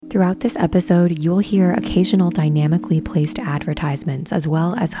Throughout this episode, you'll hear occasional dynamically placed advertisements as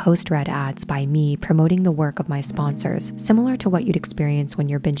well as host-read ads by me promoting the work of my sponsors, similar to what you'd experience when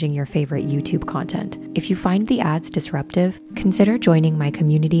you're binging your favorite YouTube content. If you find the ads disruptive, consider joining my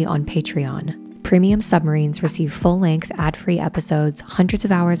community on Patreon. Premium Submarines receive full-length, ad-free episodes, hundreds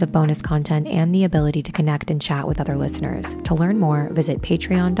of hours of bonus content, and the ability to connect and chat with other listeners. To learn more, visit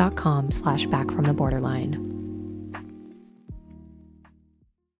patreon.com/backfromtheborderline.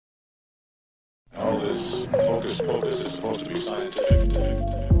 All this focus is supposed to be scientific.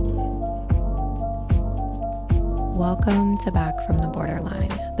 Welcome to Back from the Borderline,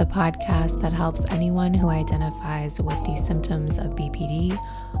 the podcast that helps anyone who identifies with the symptoms of BPD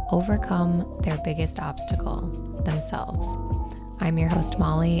overcome their biggest obstacle, themselves. I'm your host,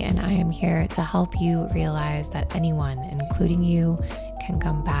 Molly, and I am here to help you realize that anyone, including you, can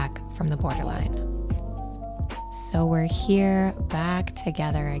come back from the borderline. So we're here back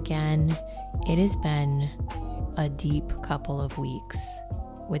together again. It has been a deep couple of weeks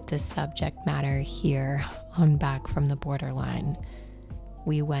with this subject matter here on Back from the Borderline.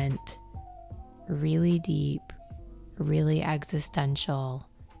 We went really deep, really existential,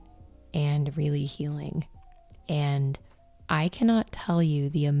 and really healing. And I cannot tell you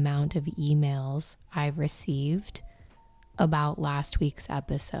the amount of emails I've received about last week's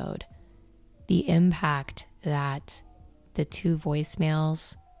episode. The impact that the two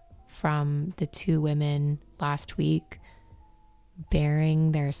voicemails from the two women last week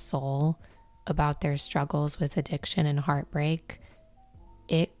bearing their soul about their struggles with addiction and heartbreak,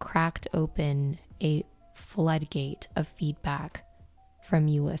 it cracked open a floodgate of feedback from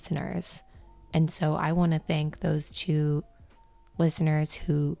you listeners. And so I want to thank those two listeners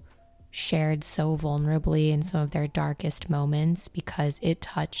who shared so vulnerably in some of their darkest moments, because it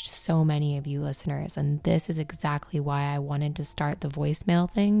touched so many of you listeners. And this is exactly why I wanted to start the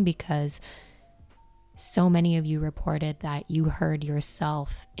voicemail thing, because so many of you reported that you heard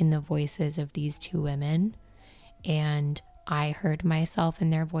yourself in the voices of these two women, and I heard myself in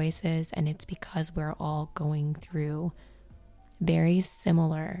their voices, and it's because we're all going through very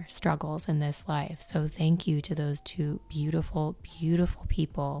similar struggles in this life. So thank you to those two beautiful, beautiful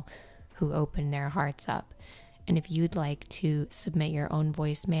people who opened their hearts up. And if you'd like to submit your own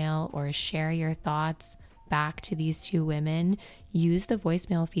voicemail or share your thoughts back to these two women, use the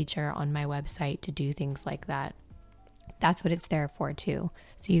voicemail feature on my website to do things like that. That's what it's there for too.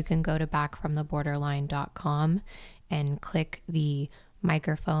 So you can go to backfromtheborderline.com and click the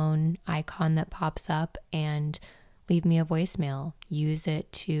microphone icon that pops up and leave me a voicemail. Use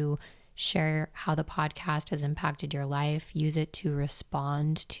it to share how the podcast has impacted your life. Use it to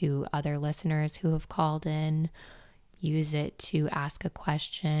respond to other listeners who have called in. Use it to ask a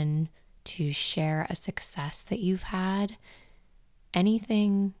question, to share a success that you've had.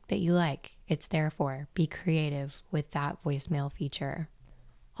 Anything that you like, it's there for. Be creative with that voicemail feature.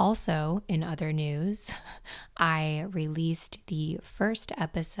 Also, in other news, I released the first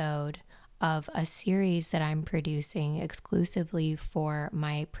episode of a series that I'm producing exclusively for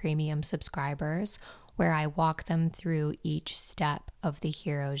my premium subscribers, where I walk them through each step of the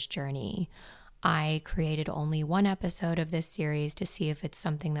hero's journey. I created only one episode of this series to see if it's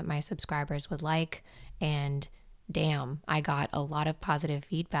something that my subscribers would like, and damn, I got a lot of positive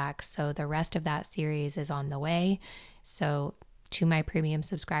feedback. So the rest of that series is on the way. So to my premium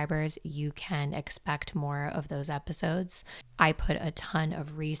subscribers, you can expect more of those episodes. I put a ton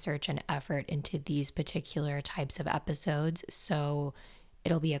of research and effort into these particular types of episodes, so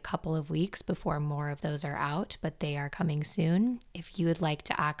it'll be a couple of weeks before more of those are out, but they are coming soon. If you would like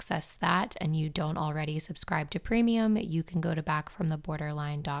to access that and you don't already subscribe to premium, you can go to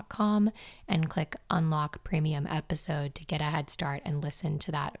backfromtheborderline.com and click Unlock Premium Episode to get a head start and listen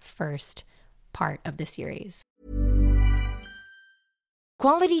to that first part of the series.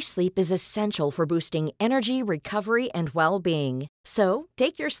 Quality sleep is essential for boosting energy, recovery, and well-being. So,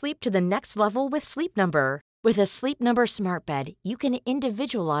 take your sleep to the next level with Sleep Number. With a Sleep Number smart bed, you can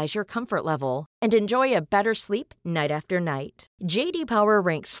individualize your comfort level and enjoy a better sleep night after night. J.D. Power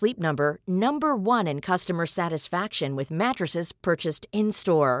ranks Sleep Number number one in customer satisfaction with mattresses purchased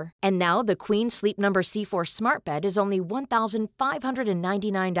in-store. And now the Queen Sleep Number C4 smart bed is only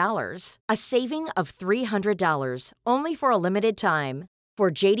 $1,599, a saving of $300, only for a limited time. For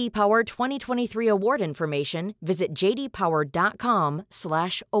J.D. Power 2023 award information, visit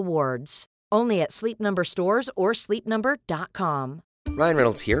jdpower.com/awards. Only at Sleep Number stores or sleepnumber.com. Ryan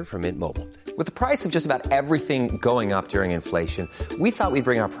Reynolds here from Mint Mobile. With the price of just about everything going up during inflation, we thought we'd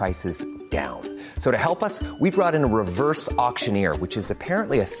bring our prices down. So to help us, we brought in a reverse auctioneer, which is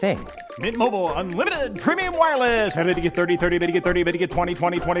apparently a thing. Mint Mobile Unlimited Premium Wireless. Ready to get 30, 30, bit to get 30, bit to get 20,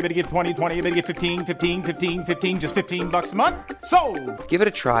 20, 20, bit to get 20, 20, bit to get 15, 15, 15, 15, just $15 a month? Sold! Give it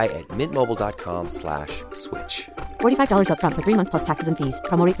a try at mintmobile.com/switch. $45 up front for 3 months plus taxes and fees.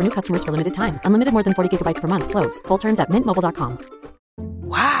 Promo rate for new customers for limited time. Unlimited more than 40 gigabytes per month. Slows full terms at mintmobile.com.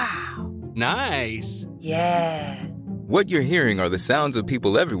 Wow. Nice. Yeah. What you're hearing are the sounds of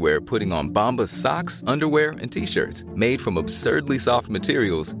people everywhere putting on Bombas socks, underwear, and T-shirts made from absurdly soft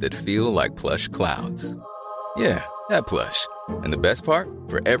materials that feel like plush clouds. Yeah, that plush. And the best part?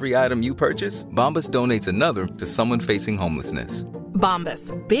 For every item you purchase, Bombas donates another to someone facing homelessness.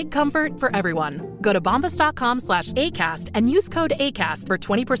 Bombas. Big comfort for everyone. Go to bombas.com/ACAST and use code ACAST for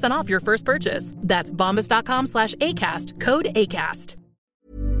 20% off your first purchase. That's bombas.com/ACAST. Code ACAST.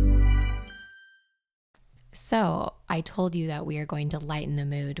 So I told you that we are going to lighten the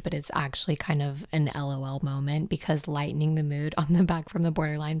mood, but it's actually kind of an LOL moment because lightening the mood on the Back from the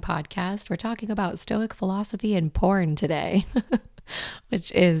Borderline podcast, we're talking about Stoic philosophy and porn today,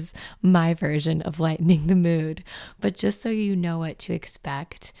 which is my version of lightening the mood. But just so you know what to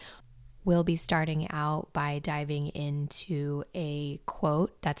expect, we'll be starting out by diving into a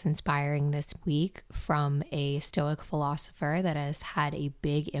quote that's inspiring this week from a Stoic philosopher that has had a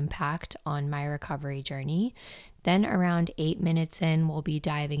big impact on my recovery journey. Then around 8 minutes in, we'll be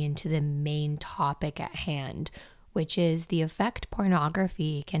diving into the main topic at hand, which is the effect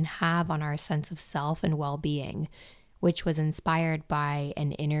pornography can have on our sense of self and well-being, which was inspired by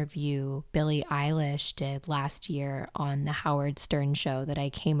an interview Billie Eilish did last year on the Howard Stern show that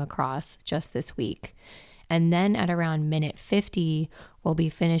I came across just this week. And then at around minute 50, we'll be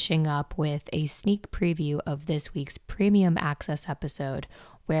finishing up with a sneak preview of this week's premium access episode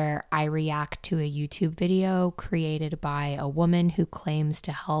where I react to a YouTube video created by a woman who claims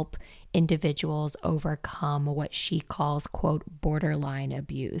to help individuals overcome what she calls, quote, borderline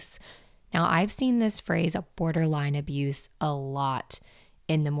abuse. Now, I've seen this phrase, borderline abuse, a lot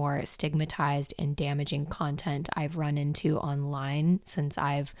in the more stigmatized and damaging content I've run into online since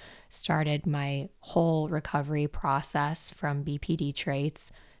I've started my whole recovery process from BPD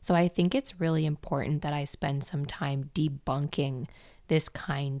traits. So I think it's really important that I spend some time debunking this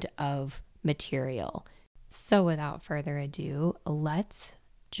kind of material. So without further ado, let's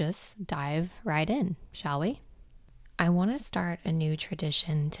just dive right in, shall we? I want to start a new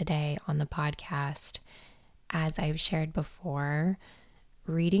tradition today on the podcast. As I've shared before,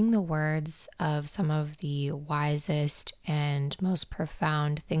 reading the words of some of the wisest and most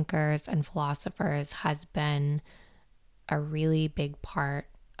profound thinkers and philosophers has been a really big part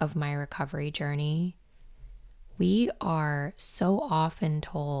of my recovery journey. We are so often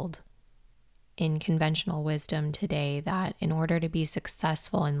told in conventional wisdom today that in order to be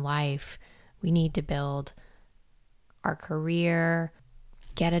successful in life, we need to build our career,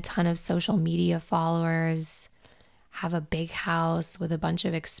 get a ton of social media followers, have a big house with a bunch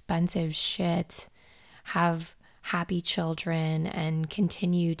of expensive shit, have happy children, and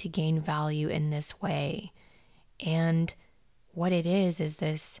continue to gain value in this way. And what it is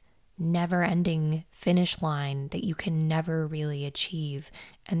this never-ending finish line that you can never really achieve.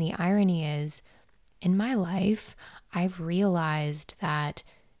 And the irony is, in my life, I've realized that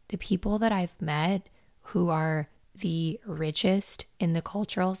the people that I've met who are the richest in the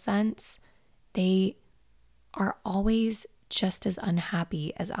cultural sense, they are always just as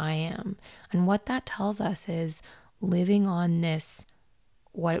unhappy as I am. And what that tells us is living on this,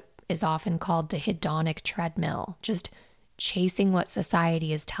 what is often called the hedonic treadmill, just chasing what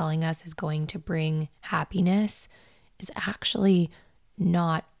society is telling us is going to bring happiness, is actually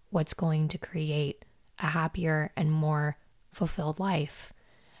not what's going to create a happier and more fulfilled life.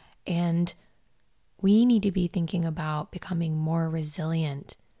 And we need to be thinking about becoming more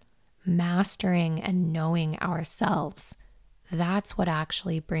resilient, mastering and knowing ourselves. That's what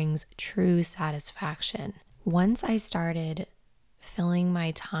actually brings true satisfaction. Once I started filling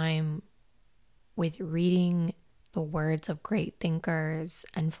my time with reading the words of great thinkers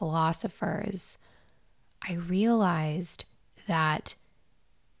and philosophers, I realized that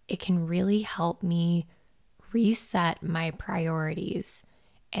it can really help me reset my priorities,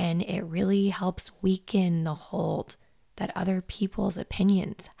 and it really helps weaken the hold that other people's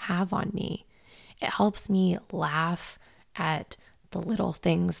opinions have on me. It helps me laugh at the little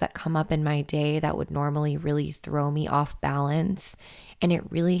things that come up in my day that would normally really throw me off balance, and it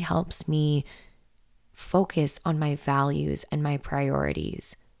really helps me focus on my values and my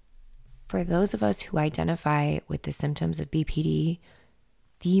priorities. For those of us who identify with the symptoms of BPD,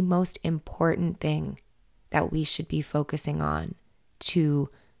 the most important thing that we should be focusing on to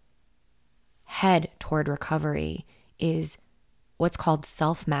head toward recovery is what's called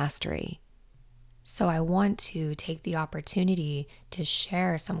self-mastery. So I want to take the opportunity to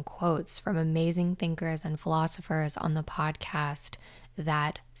share some quotes from amazing thinkers and philosophers on the podcast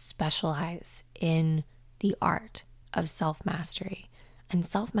that specialize in the art of self-mastery. And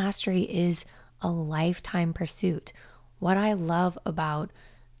self-mastery is a lifetime pursuit. What I love about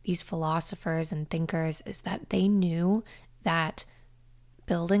these philosophers and thinkers is that they knew that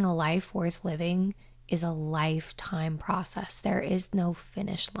building a life worth living is a lifetime process. There is no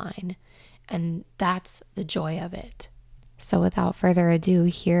finish line. And that's the joy of it. So without further ado,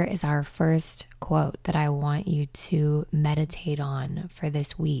 here is our first quote that I want you to meditate on for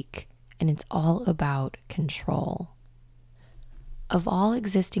this week. And it's all about control. Of all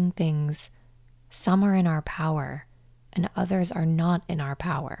existing things, some are in our power and others are not in our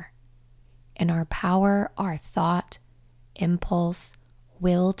power. In our power are thought, impulse,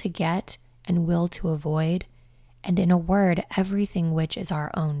 will to get and will to avoid, and in a word, everything which is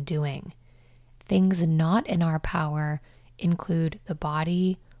our own doing. Things not in our power include the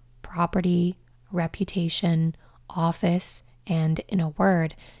body, property, reputation, office, and in a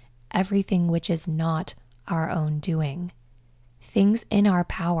word, everything which is not our own doing. Things in our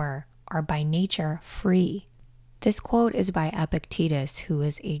power are by nature free. This quote is by Epictetus, who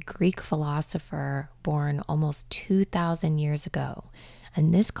is a Greek philosopher born almost 2,000 years ago.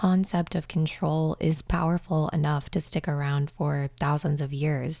 And this concept of control is powerful enough to stick around for thousands of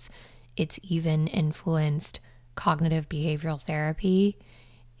years. It's even influenced cognitive behavioral therapy,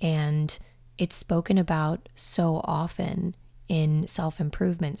 and it's spoken about so often in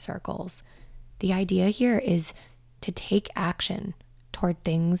self-improvement circles. The idea here is to take action toward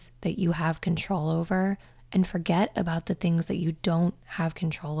things that you have control over and forget about the things that you don't have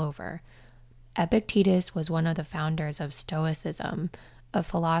control over. Epictetus was one of the founders of Stoicism, a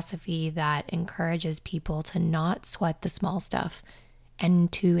philosophy that encourages people to not sweat the small stuff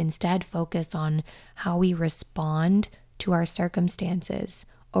and to instead focus on how we respond to our circumstances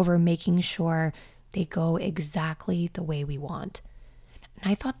over making sure they go exactly the way we want.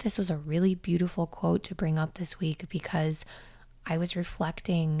 And I thought this was a really beautiful quote to bring up this week because I was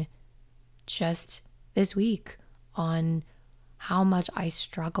reflecting just this week on how much I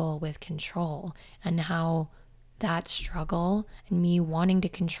struggle with control and how that struggle and me wanting to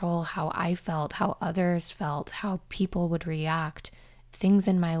control how I felt, how others felt, how people would react, things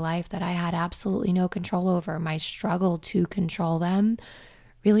in my life that I had absolutely no control over, my struggle to control them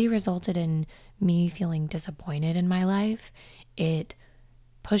really resulted in me feeling disappointed in my life. It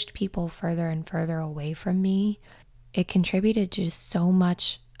pushed people further and further away from me. It contributed to so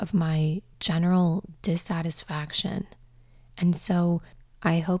much of my general dissatisfaction. And so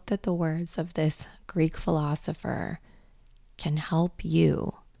I hope that the words of this Greek philosopher can help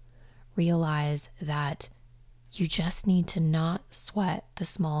you realize that you just need to not sweat the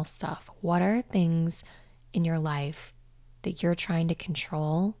small stuff. What are things in your life that you're trying to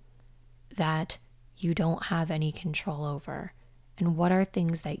control that you don't have any control over? And what are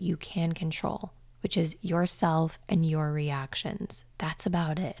things that you can control, which is yourself and your reactions? That's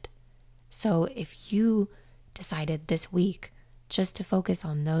about it. So if you decided this week just to focus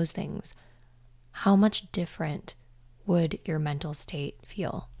on those things, how much different would your mental state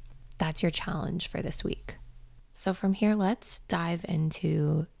feel? That's your challenge for this week. So from here, let's dive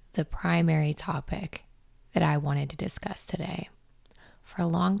into the primary topic that I wanted to discuss today. For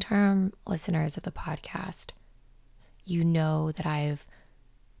long-term listeners of the podcast, you know that I've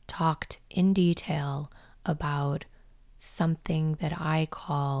talked in detail about something that I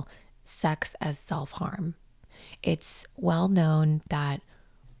call sex as self-harm. It's well known that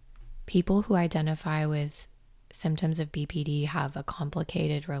people who identify with symptoms of BPD have a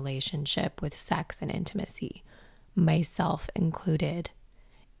complicated relationship with sex and intimacy, myself included.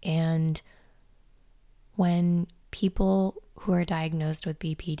 And when people who are diagnosed with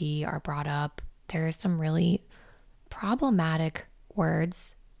BPD are brought up, there are some really problematic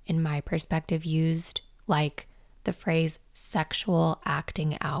words, in my perspective, used, like the phrase sexual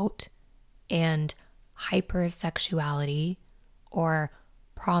acting out and hypersexuality or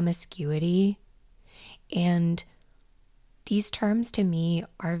promiscuity. And these terms to me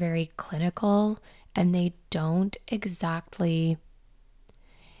are very clinical and they don't exactly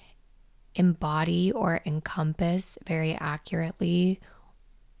embody or encompass very accurately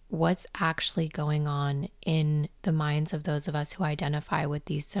what's actually going on in the minds of those of us who identify with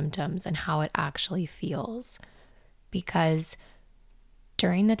these symptoms and how it actually feels. Because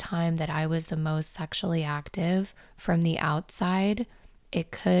during the time that I was the most sexually active, from the outside,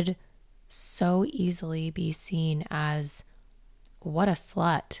 it could so easily be seen as, what a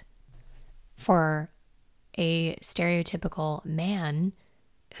slut. for a stereotypical man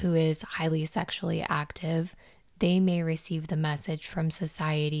who is highly sexually active, they may receive the message from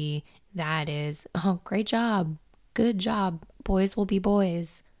society that is, oh, great job, good job, boys will be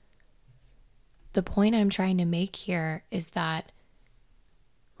boys. The point I'm trying to make here is that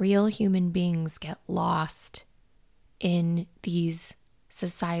real human beings get lost in these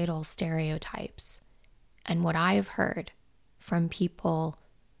societal stereotypes. And what I've heard from people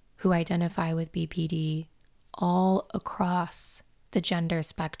who identify with BPD all across the gender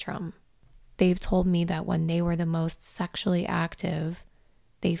spectrum, they've told me that when they were the most sexually active,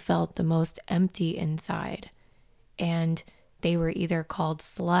 they felt the most empty inside. And they were either called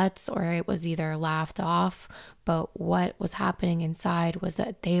sluts or it was either laughed off. But what was happening inside was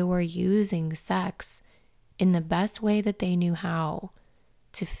that they were using sex in the best way that they knew how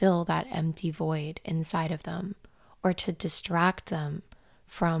to fill that empty void inside of them, or to distract them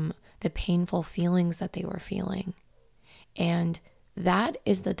from the painful feelings that they were feeling. And that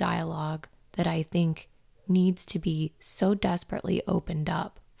is the dialogue that I think needs to be so desperately opened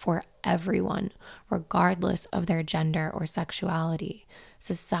up for everyone, regardless of their gender or sexuality.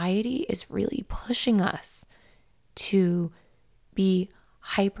 Society is really pushing us to be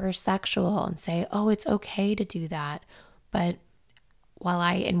hypersexual and say, oh, it's okay to do that. But while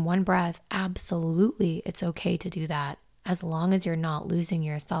I, in one breath, absolutely, it's okay to do that, as long as you're not losing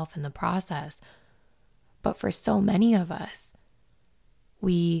yourself in the process. But for so many of us,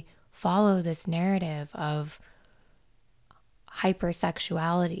 we follow this narrative of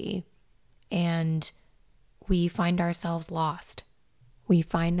hypersexuality and we find ourselves lost. We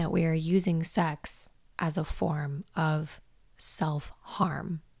find that we are using sex as a form of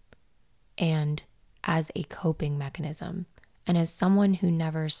self-harm and as a coping mechanism. And as someone who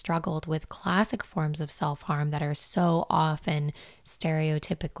never struggled with classic forms of self-harm that are so often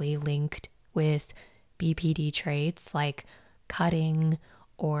stereotypically linked with BPD traits like cutting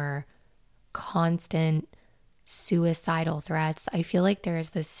or constant suicidal threats, I feel like there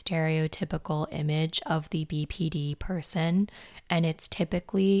is this stereotypical image of the BPD person, and it's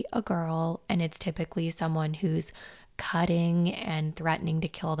typically a girl, and it's typically someone who's cutting and threatening to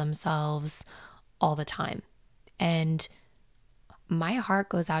kill themselves all the time. And my heart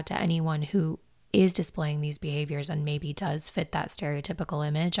goes out to anyone who is displaying these behaviors and maybe does fit that stereotypical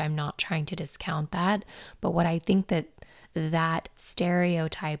image. I'm not trying to discount that, but what I think that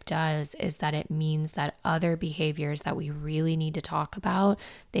stereotype does is that it means that other behaviors that we really need to talk about,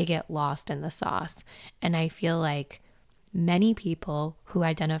 they get lost in the sauce. And I feel like many people who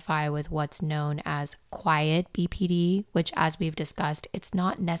identify with what's known as quiet BPD, which, as we've discussed, it's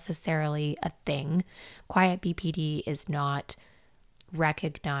not necessarily a thing. Quiet BPD is not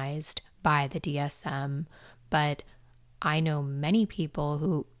recognized by the DSM, but I know many people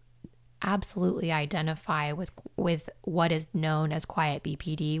who absolutely identify with what is known as quiet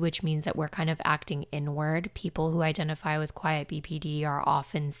BPD, which means that we're kind of acting inward. People who identify with quiet BPD are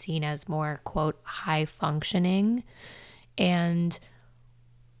often seen as more, quote, high functioning. And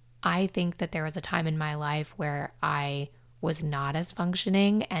I think that there was a time in my life where I was not as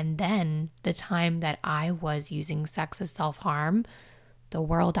functioning. And then the time that I was using sex as self-harm, the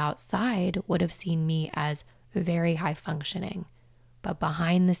world outside would have seen me as very high functioning. But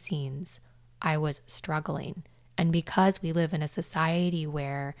behind the scenes, I was struggling. And because we live in a society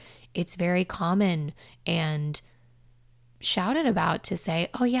where it's very common and shouted about to say,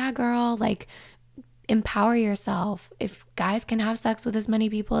 oh yeah, girl, like, empower yourself. If guys can have sex with as many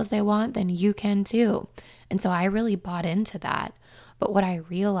people as they want, then you can too. And so I really bought into that. But what I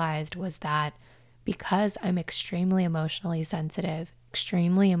realized was that because I'm extremely emotionally sensitive,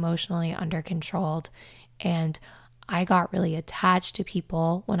 extremely emotionally under-controlled, and I got really attached to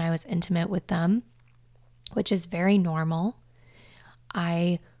people when I was intimate with them, which is very normal.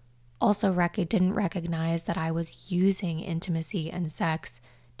 I also didn't recognize that I was using intimacy and sex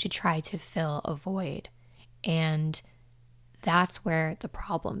to try to fill a void. And that's where the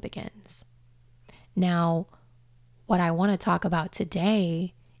problem begins. Now, what I want to talk about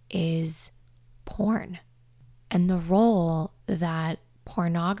today is porn and the role that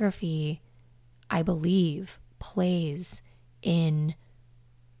pornography, I believe, plays in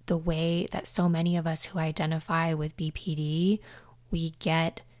the way that so many of us who identify with BPD, we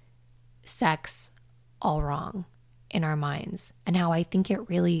get sex all wrong in our minds, and how I think it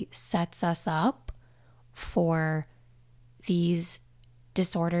really sets us up for these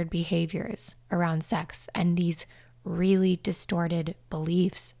disordered behaviors around sex and these really distorted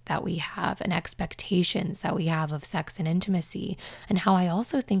beliefs that we have and expectations that we have of sex and intimacy, and how I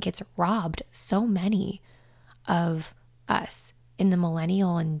also think it's robbed so many of us in the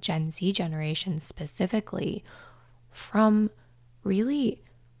millennial and Gen Z generation specifically from really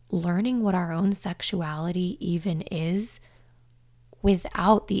learning what our own sexuality even is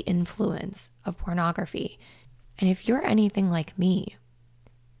without the influence of pornography. And if you're anything like me,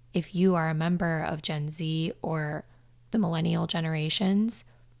 if you are a member of Gen Z or the millennial generations,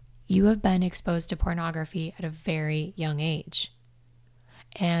 you have been exposed to pornography at a very young age.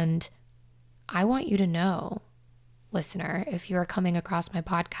 And I want you to know, listener, if you're coming across my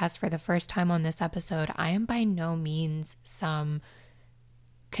podcast for the first time on this episode, I am by no means some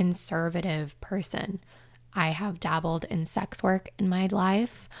conservative person. I have dabbled in sex work in my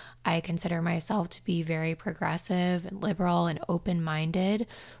life. I consider myself to be very progressive and liberal and open-minded,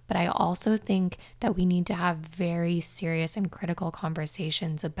 but I also think that we need to have very serious and critical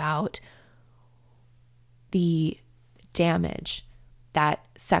conversations about the damage that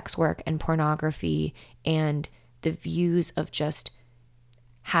sex work and pornography and the views of just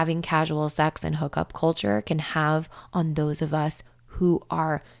having casual sex and hookup culture can have on those of us who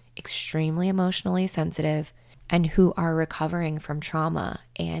are extremely emotionally sensitive and who are recovering from trauma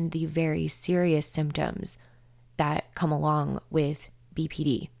and the very serious symptoms that come along with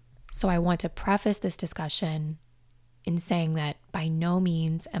BPD. So I want to preface this discussion in saying that by no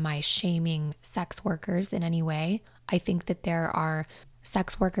means am I shaming sex workers in any way. I think that there are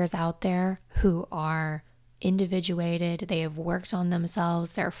sex workers out there who are individuated, they have worked on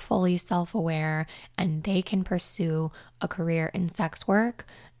themselves, they're fully self-aware, and they can pursue a career in sex work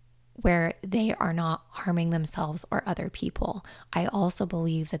where they are not harming themselves or other people. I also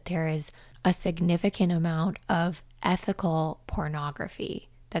believe that there is a significant amount of ethical pornography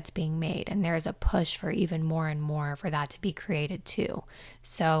that's being made, and there's a push for even more and more for that to be created too.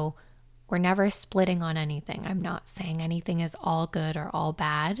 So we're never splitting on anything. I'm not saying anything is all good or all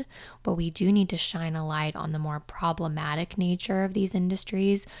bad, but we do need to shine a light on the more problematic nature of these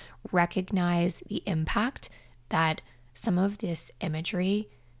industries, recognize the impact that some of this imagery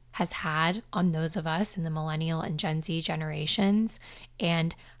has had on those of us in the millennial and Gen Z generations,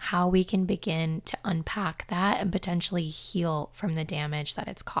 and how we can begin to unpack that and potentially heal from the damage that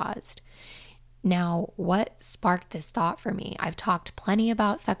it's caused. Now, what sparked this thought for me? I've talked plenty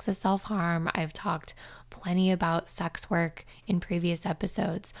about sex as self-harm. I've talked plenty about sex work in previous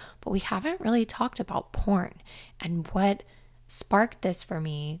episodes, but we haven't really talked about porn. And what sparked this for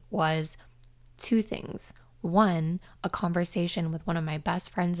me was two things. One, a conversation with one of my best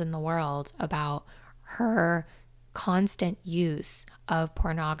friends in the world about her constant use of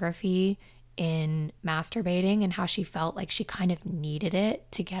pornography in masturbating and how she felt like she kind of needed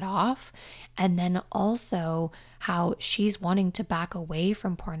it to get off. And then also how she's wanting to back away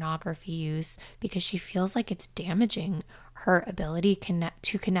from pornography use because she feels like it's damaging her ability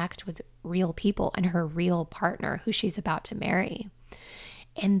to connect with real people and her real partner who she's about to marry.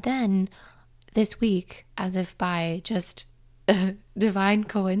 And then this week, as if by just a divine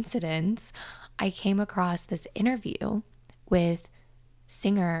coincidence, I came across this interview with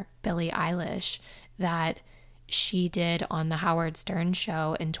singer Billie Eilish that she did on the Howard Stern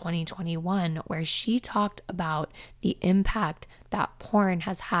show in 2021, where she talked about the impact that porn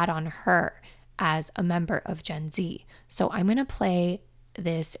has had on her as a member of Gen Z. So I'm going to play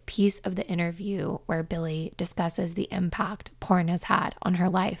this piece of the interview where Billie discusses the impact porn has had on her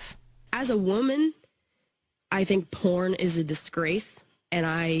life. As a woman, I think porn is a disgrace, and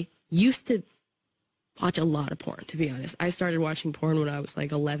I used to watch a lot of porn, to be honest. I started watching porn when I was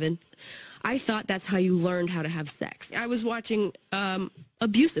like 11. I thought that's how you learned how to have sex. I was watching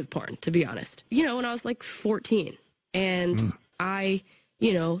abusive porn, to be honest, when I was like 14. And I,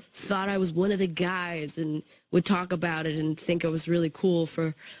 thought I was one of the guys and would talk about it and think it was really cool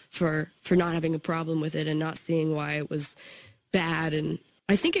for not having a problem with it and not seeing why it was bad. And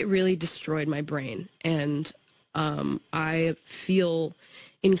I think it really destroyed my brain. And I feel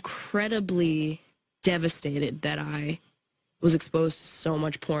incredibly devastated that I was exposed to so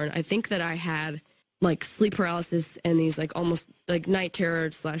much porn. I think that I had like sleep paralysis and these like almost like night terror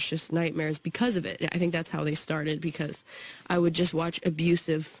 / just nightmares because of it. I think that's how they started, because I would just watch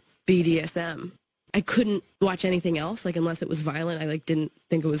abusive BDSM. I couldn't watch anything else, like unless it was violent. I didn't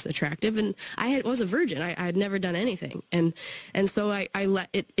think it was attractive, and I was a virgin. I had never done anything, and so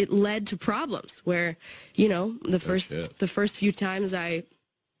it led to problems where, the first few times I,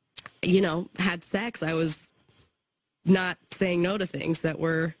 had sex, I was not saying no to things that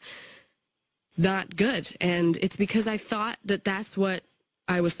were not good, and it's because I thought that that's what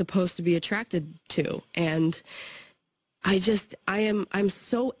I was supposed to be attracted to, and I'm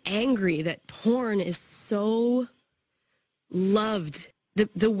so angry that porn is so loved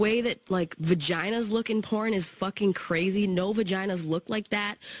The way that like vaginas look in porn is fucking crazy. No vaginas look like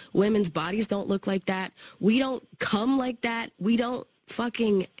that. Women's bodies don't look like that. We don't come like that. We don't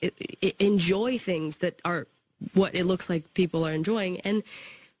fucking enjoy things that are what it looks like people are enjoying. And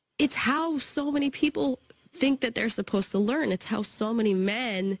it's how so many people think that they're supposed to learn. It's how so many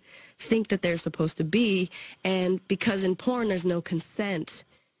men think that they're supposed to be. And because in porn there's no consent,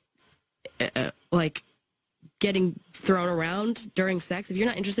 like getting thrown around during sex, if you're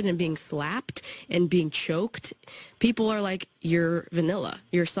not interested in being slapped and being choked, people are like, you're vanilla,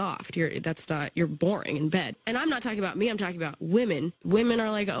 you're soft, you're boring in bed. And I'm not talking about me, I'm talking about women. Women are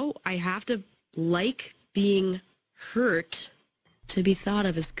like, oh, I have to like being hurt to be thought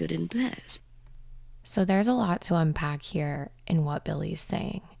of as good in bed. So there's a lot to unpack here in what Billie's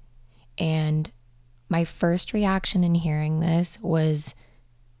saying. And my first reaction in hearing this was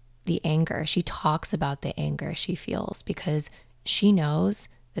the anger. She talks about the anger she feels because she knows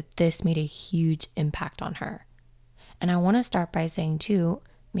that this made a huge impact on her. And I want to start by saying too,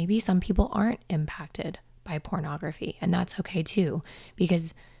 maybe some people aren't impacted by pornography, and that's okay too,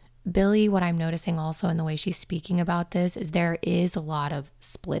 because Billie, what I'm noticing also in the way she's speaking about this is there is a lot of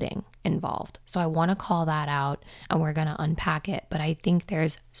splitting involved. So I want to call that out and we're going to unpack it. But I think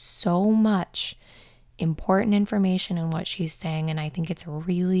there's so much important information in what she's saying. And I think it's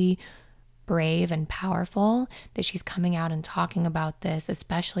really brave and powerful that she's coming out and talking about this,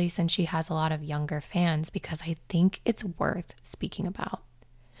 especially since she has a lot of younger fans, because I think it's worth speaking about.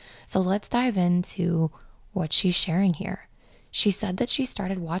 So let's dive into what she's sharing here. She said that she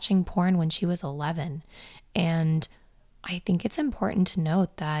started watching porn when she was 11. And I think it's important to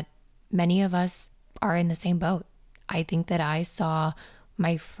note that many of us are in the same boat. I think that I saw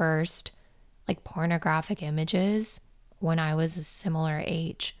my first like pornographic images when I was a similar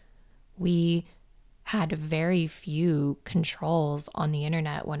age. We had very few controls on the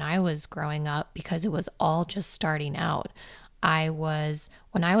internet when I was growing up because it was all just starting out.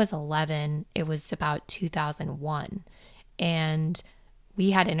 When I was 11, it was about 2001. And we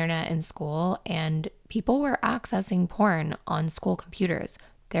had internet in school and people were accessing porn on school computers.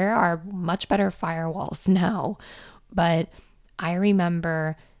 There are much better firewalls now, but I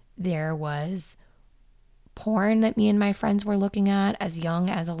remember there was porn that me and my friends were looking at as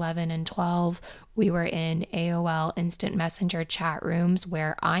young as 11 and 12. We were in AOL Instant Messenger chat rooms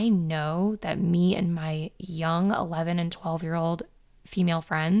where I know that me and my young 11 and 12-year-old female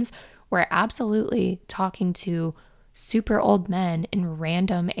friends were absolutely talking to super old men in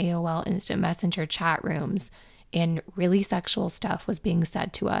random AOL Instant Messenger chat rooms, and really sexual stuff was being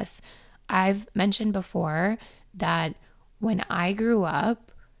said to us. I've mentioned before that when I grew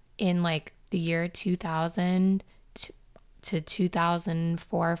up in like the year 2000 to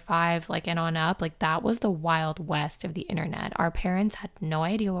 2004, 5, like and on up, like that was the wild west of the internet. Our parents had no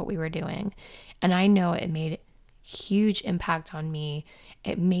idea what we were doing. And I know it made huge impact on me.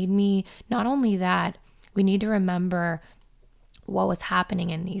 It made me, not only that, we need to remember what was happening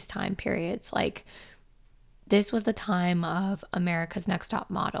in these time periods. Like this was the time of America's Next Top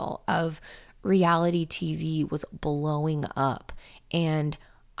Model, of reality TV was blowing up. And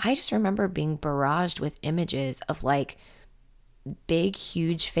I just remember being barraged with images of like big,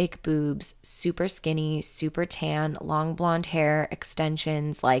 huge fake boobs, super skinny, super tan, long blonde hair,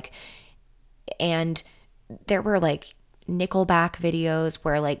 extensions, like, and there were like Nickelback videos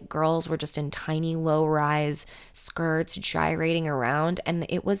where like girls were just in tiny low-rise skirts gyrating around, and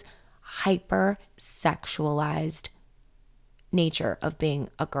it was hyper sexualized nature of being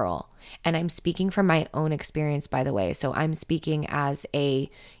a girl. And I'm speaking from my own experience, by the way. So I'm speaking as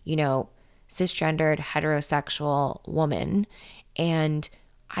a, cisgendered heterosexual woman, and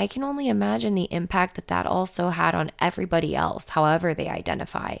I can only imagine the impact that that also had on everybody else, however they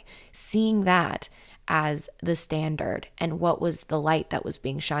identify. Seeing that as the standard and what was the light that was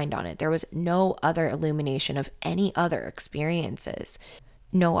being shined on it. There was no other illumination of any other experiences,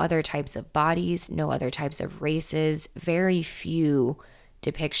 no other types of bodies, no other types of races, very few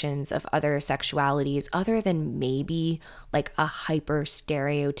depictions of other sexualities other than maybe like a hyper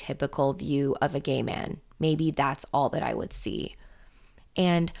stereotypical view of a gay man. Maybe that's all that I would see.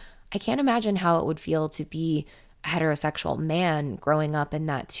 And I can't imagine how it would feel to be a heterosexual man growing up in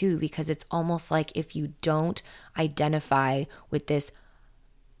that too, because it's almost like if you don't identify with this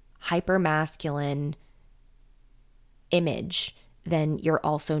hyper masculine image, then you're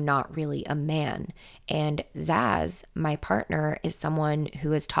also not really a man. And Zaz, my partner, is someone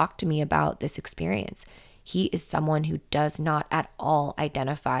who has talked to me about this experience. He is someone who does not at all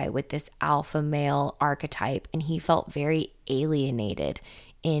identify with this alpha male archetype, and he felt very alienated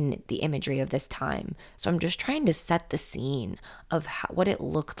in the imagery of this time. So I'm just trying to set the scene of what it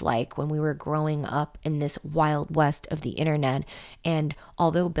looked like when we were growing up in this wild west of the internet. And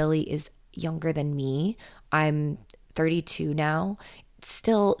although Billie is younger than me, I'm 32 now,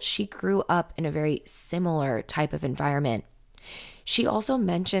 still she grew up in a very similar type of environment. She also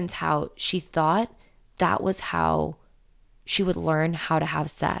mentions how she thought that was how she would learn how to have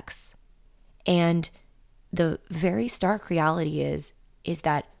sex. And the very stark reality is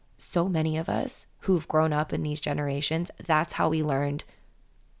that so many of us who've grown up in these generations, that's how we learned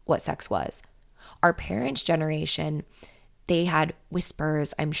what sex was. Our parents' generation, they had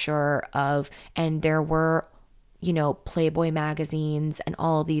whispers, I'm sure, and there were, Playboy magazines and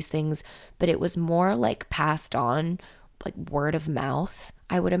all of these things, but it was more like passed on, like word of mouth,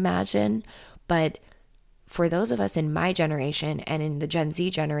 I would imagine. But for those of us in my generation and in the Gen Z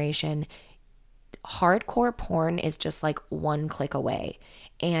generation, hardcore porn is just like one click away.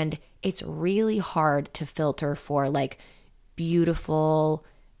 And it's really hard to filter for like beautiful,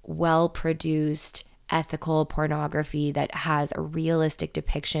 well-produced, ethical pornography that has a realistic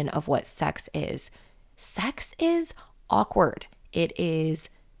depiction of what sex is. Sex is awkward. It is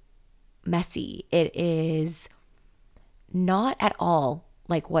messy. It is not at all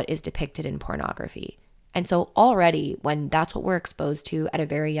like what is depicted in pornography. And so already when that's what we're exposed to at a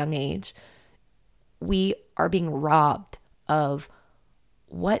very young age, we are being robbed of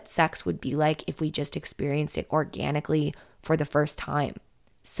what sex would be like if we just experienced it organically for the first time.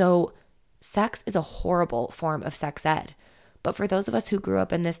 So sex is a horrible form of sex ed. But for those of us who grew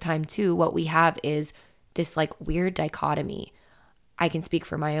up in this time too, what we have is this like weird dichotomy. I can speak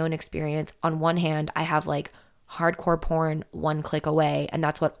for my own experience. On one hand, I have like hardcore porn one click away, and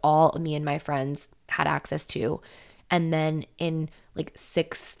that's what all me and my friends had access to. And then in like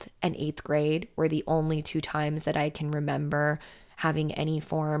 6th and 8th grade were the only 2 times that I can remember having any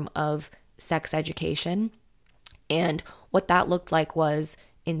form of sex education. And what that looked like was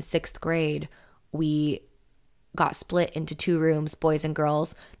in 6th grade, we got split into 2 rooms, boys and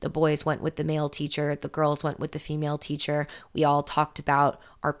girls. The boys went with the male teacher, the girls went with the female teacher. We all talked about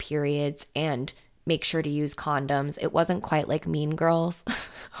our periods and make sure to use condoms. It wasn't quite like Mean Girls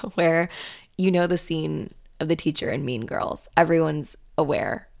where the scene of the teacher in Mean Girls. Everyone's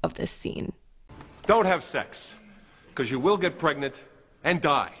aware of this scene. Don't have sex, because you will get pregnant and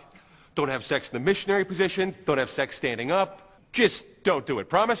die. Don't have sex in the missionary position. Don't have sex standing up. Just don't do it.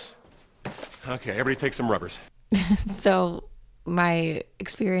 Promise? Okay, everybody take some rubbers. So my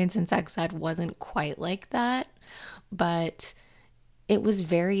experience in sex ed wasn't quite like that, but it was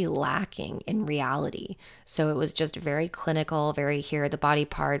very lacking in reality. So it was just very clinical, very here are the body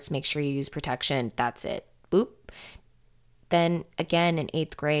parts, make sure you use protection, that's it. Boop. Then again in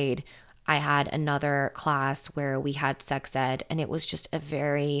 8th grade, I had another class where we had sex ed, and it was just a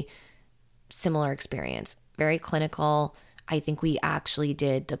very similar experience, very clinical. I think we actually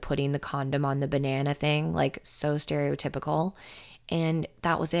did the putting the condom on the banana thing, like so stereotypical, and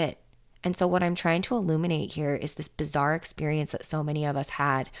that was it. And so what I'm trying to illuminate here is this bizarre experience that so many of us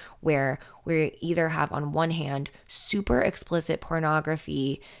had, where we either have on one hand super explicit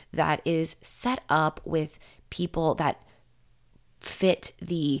pornography that is set up with people that fit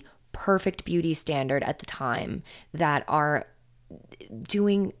the perfect beauty standard at the time, that are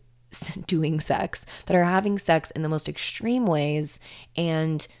doing sex, that are having sex in the most extreme ways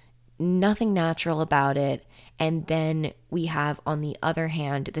and nothing natural about it. And then we have, on the other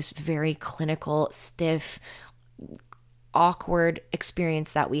hand, this very clinical, stiff, awkward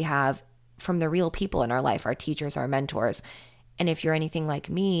experience that we have from the real people in our life, our teachers, our mentors. And if you're anything like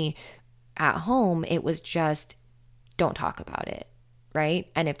me, at home, it was just, don't talk about it, right?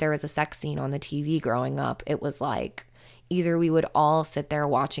 And if there was a sex scene on the TV growing up, it was like, either we would all sit there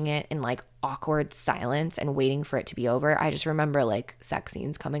watching it in like awkward silence and waiting for it to be over. I just remember like sex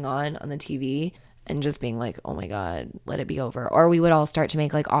scenes coming on the TV and just being like, oh my God, let it be over. Or we would all start to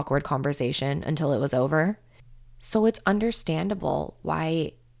make like awkward conversation until it was over. So it's understandable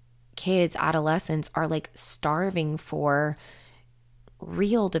why kids, adolescents are like starving for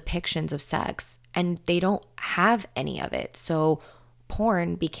real depictions of sex, and they don't have any of it. So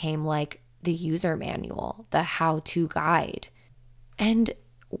porn became like the user manual, the how-to guide. And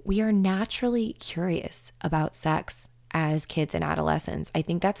we are naturally curious about sex as kids and adolescents. I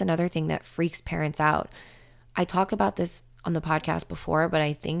think that's another thing that freaks parents out. I talk about this on the podcast before, but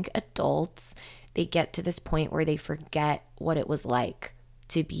I think adults, they get to this point where they forget what it was like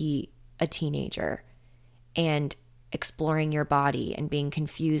to be a teenager and exploring your body and being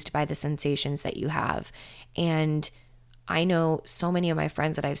confused by the sensations that you have. And I know so many of my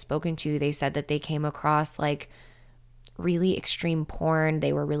friends that I've spoken to, they said that they came across like really extreme porn.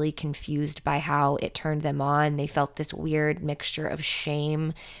 They were really confused by how it turned them on. They felt this weird mixture of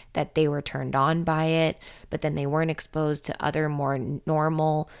shame that they were turned on by it, but then they weren't exposed to other more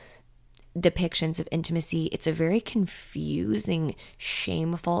normal depictions of intimacy. It's a very confusing,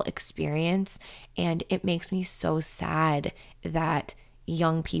 shameful experience, and it makes me so sad that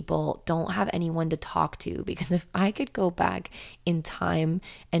young people don't have anyone to talk to, because if I could go back in time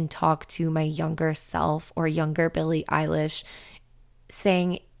and talk to my younger self or younger Billie Eilish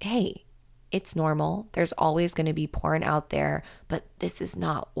saying, hey, it's normal. There's always going to be porn out there, but this is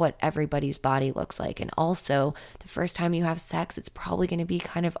not what everybody's body looks like. And also, the first time you have sex, it's probably going to be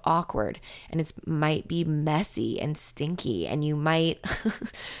kind of awkward, and it might be messy and stinky, and you might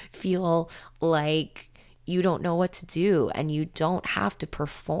feel like you don't know what to do, and you don't have to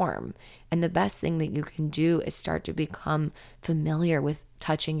perform. And the best thing that you can do is start to become familiar with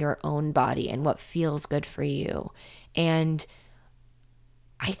touching your own body and what feels good for you. And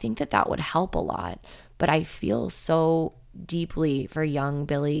I think that that would help a lot. But I feel so deeply for young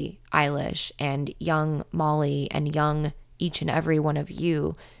Billie Eilish and young Molly and young each and every one of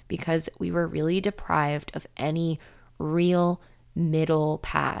you, because we were really deprived of any real middle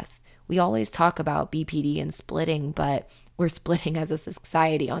path. We always talk about BPD and splitting, but we're splitting as a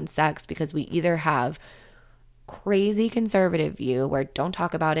society on sex because we either have crazy conservative view where don't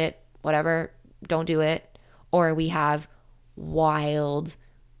talk about it, whatever, don't do it, or we have wild,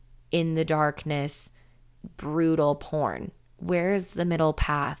 in the darkness, brutal porn. Where's the middle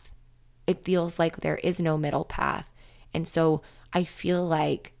path? It feels like there is no middle path. And so I feel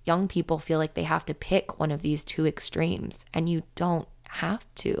like young people feel like they have to pick one of these two extremes, and you don't have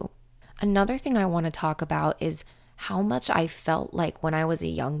to. Another thing I want to talk about is how much I felt like when I was a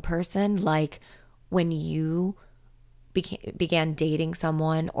young person, like when you began dating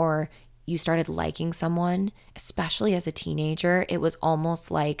someone or you started liking someone, especially as a teenager, it was almost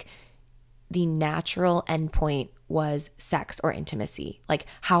like the natural endpoint was sex or intimacy. Like,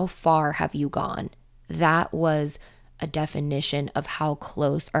 how far have you gone? That was a definition of how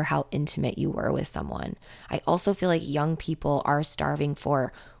close or how intimate you were with someone. I also feel like young people are starving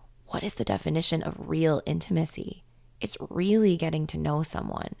for, what is the definition of real intimacy? It's really getting to know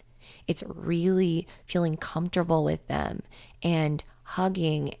someone. It's really feeling comfortable with them and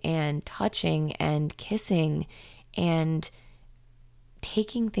hugging and touching and kissing and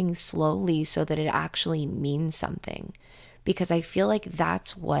taking things slowly so that it actually means something. Because I feel like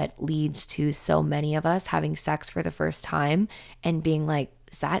that's what leads to so many of us having sex for the first time and being like,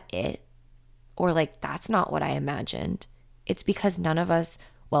 is that it? Or like, that's not what I imagined. It's because none of us,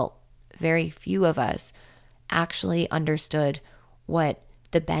 well, very few of us actually understood what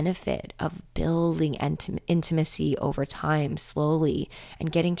the benefit of building intimacy over time slowly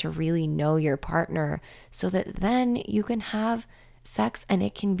and getting to really know your partner so that then you can have sex and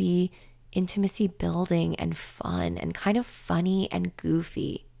it can be intimacy building and fun and kind of funny and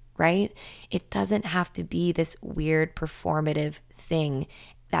goofy, right? It doesn't have to be this weird performative thing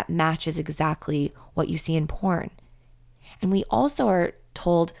that matches exactly what you see in porn. And we also are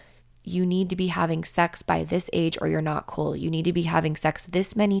told you need to be having sex by this age or you're not cool. You need to be having sex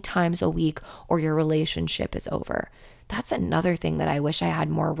this many times a week or your relationship is over. That's another thing that I wish I had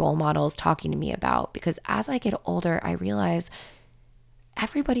more role models talking to me about, because as I get older, I realize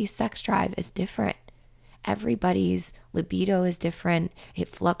everybody's sex drive is different. Everybody's libido is different. It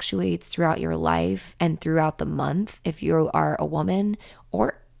fluctuates throughout your life and throughout the month. If you are a woman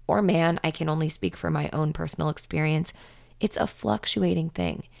or man, I can only speak for my own personal experience. It's a fluctuating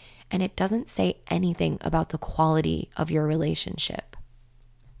thing. And it doesn't say anything about the quality of your relationship.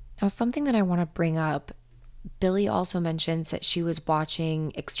 Now, something that I want to bring up, Billie also mentions that she was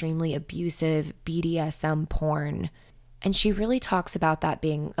watching extremely abusive BDSM porn, and she really talks about that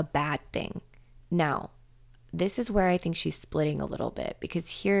being a bad thing. Now, this is where I think she's splitting a little bit,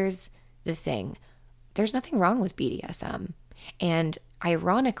 because here's the thing. There's nothing wrong with BDSM. And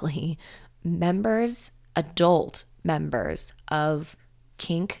ironically, adult members of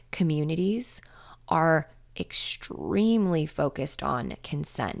kink communities are extremely focused on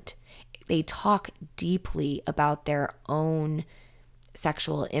consent. They talk deeply about their own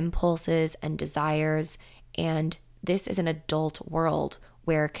sexual impulses and desires, and this is an adult world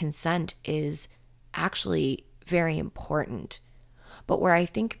where consent is actually very important. But where I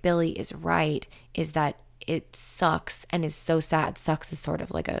think Billie is right is that it sucks and is so sad. Sucks is sort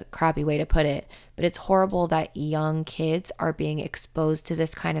of like a crappy way to put it, but it's horrible that young kids are being exposed to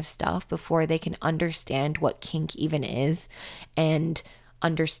this kind of stuff before they can understand what kink even is and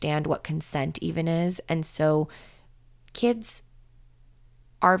understand what consent even is. And so kids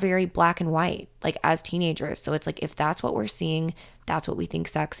are very black and white, like as teenagers. So it's like, if that's what we're seeing, that's what we think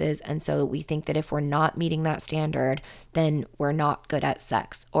sex is. And so we think that if we're not meeting that standard, then we're not good at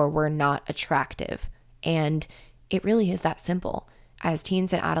sex or we're not attractive. And it really is that simple. As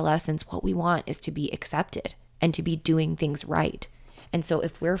teens and adolescents, what we want is to be accepted and to be doing things right. And so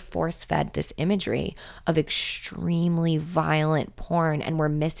if we're force-fed this imagery of extremely violent porn and we're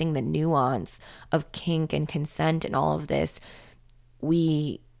missing the nuance of kink and consent and all of this,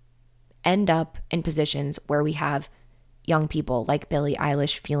 we end up in positions where we have young people like Billie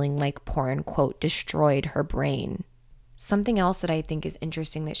Eilish feeling like porn, quote, destroyed her brain. Something else that I think is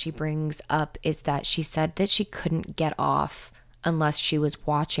interesting that she brings up is that she said that she couldn't get off unless she was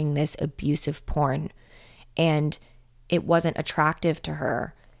watching this abusive porn. And it wasn't attractive to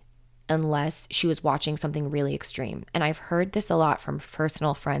her unless she was watching something really extreme. And I've heard this a lot from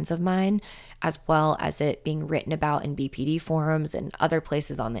personal friends of mine, as well as it being written about in BPD forums and other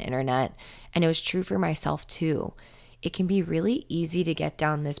places on the internet. And it was true for myself too. It can be really easy to get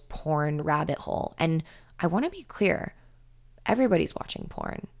down this porn rabbit hole. And I want to be clear, everybody's watching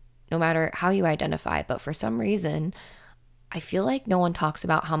porn, no matter how you identify. But for some reason, I feel like no one talks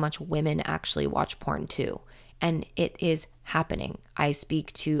about how much women actually watch porn too. And it is happening. I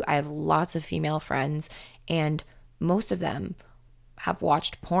have lots of female friends, and most of them have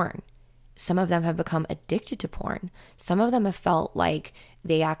watched porn. Some of them have become addicted to porn. Some of them have felt like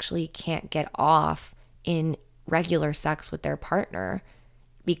they actually can't get off in regular sex with their partner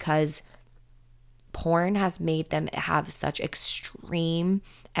because porn has made them have such extreme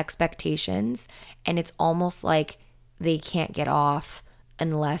expectations, and it's almost like they can't get off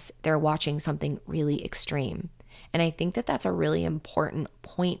unless they're watching something really extreme. And I think that that's a really important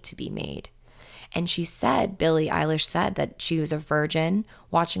point to be made. And she said, Billie Eilish said that she was a virgin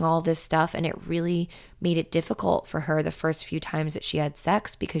watching all this stuff, and it really made it difficult for her the first few times that she had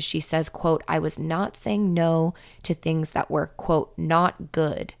sex because she says, quote, I was not saying no to things that were, quote, not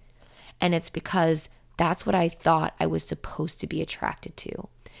good. And it's because that's what I thought I was supposed to be attracted to.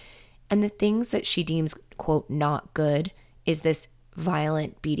 And the things that she deems, quote, not good is this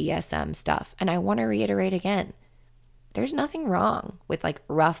violent BDSM stuff. And I want to reiterate again, there's nothing wrong with like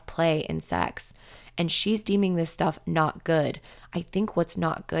rough play in sex. And she's deeming this stuff not good. I think what's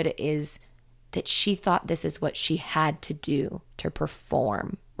not good is that she thought this is what she had to do to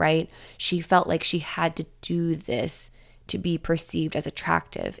perform, right? She felt like she had to do this to be perceived as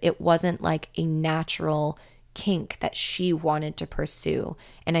attractive. It wasn't like a natural kink that she wanted to pursue.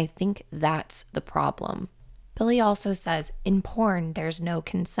 And I think that's the problem. Billie also says, in porn, there's no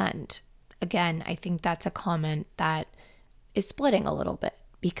consent. Again, I think that's a comment that is splitting a little bit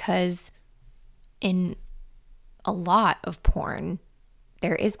because in a lot of porn,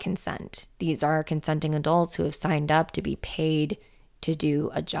 there is consent. These are consenting adults who have signed up to be paid to do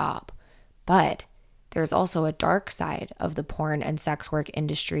a job. But there's also a dark side of the porn and sex work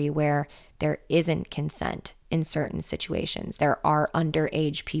industry where there isn't consent in certain situations. There are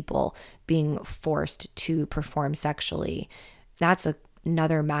underage people being forced to perform sexually. That's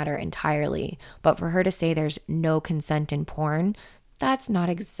another matter entirely. But for her to say there's no consent in porn, that's not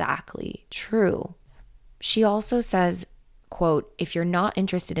exactly true. She also says, quote, if you're not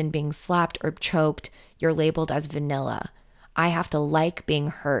interested in being slapped or choked, you're labeled as vanilla. I have to like being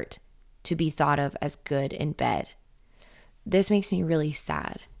hurt to be thought of as good in bed. This makes me really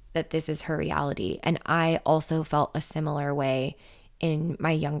sad that this is her reality. And I also felt a similar way in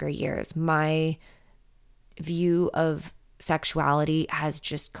my younger years. My view of sexuality has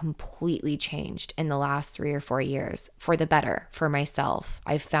just completely changed in the last 3 or 4 years for the better for myself.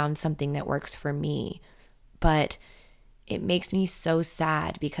 I've found something that works for me, but it makes me so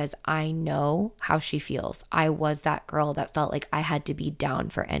sad because I know how she feels. I was that girl that felt like I had to be down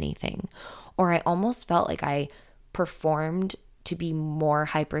for anything, or I almost felt like I performed to be more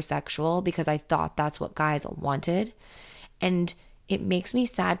hypersexual because I thought that's what guys wanted. And it makes me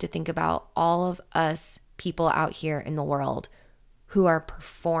sad to think about all of us people out here in the world who are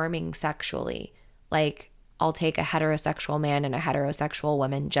performing sexually. Like, I'll take a heterosexual man and a heterosexual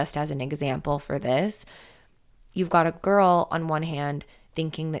woman just as an example for this. You've got a girl on one hand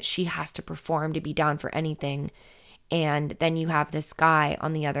thinking that she has to perform to be down for anything. And then you have this guy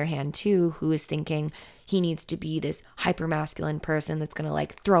on the other hand too, who is thinking he needs to be this hypermasculine person that's going to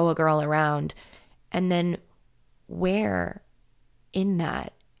like throw a girl around. And then where in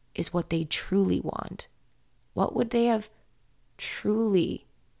that is what they truly want? What would they have truly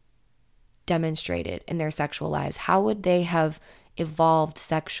demonstrated in their sexual lives? How would they have evolved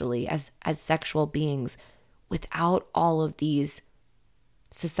sexually as sexual beings without all of these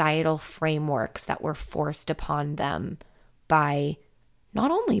societal frameworks that were forced upon them by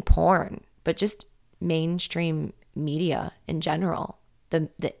not only porn, but just mainstream media in general.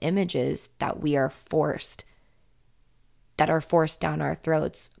 The images that are forced down our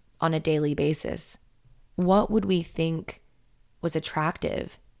throats on a daily basis. What would we think was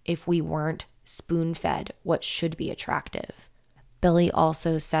attractive if we weren't spoon-fed what should be attractive? Billie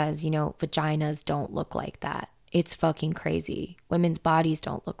also says, vaginas don't look like that. It's fucking crazy. Women's bodies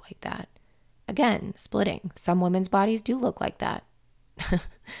don't look like that. Again, splitting. Some women's bodies do look like that.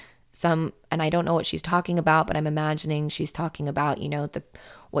 And I don't know what she's talking about, but I'm imagining she's talking about,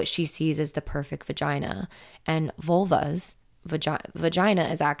 what she sees as the perfect vagina. And vagina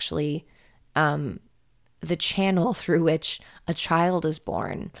is actually the channel through which a child is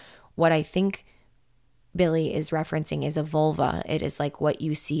born. What I think Billie is referencing is a vulva. It is like what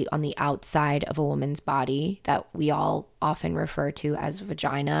you see on the outside of a woman's body that we all often refer to as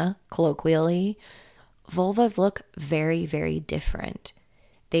vagina, colloquially. Vulvas look very, very different.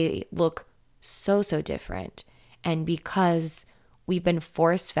 They look so different. And because we've been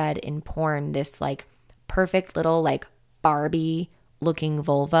force-fed in porn this like perfect little like Barbie looking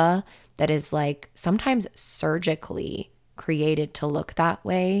vulva that is like sometimes surgically created to look that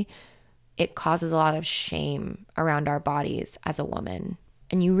way, it causes a lot of shame around our bodies as a woman.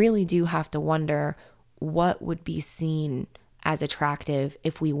 And you really do have to wonder what would be seen as attractive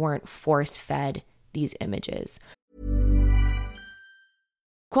if we weren't force-fed these images.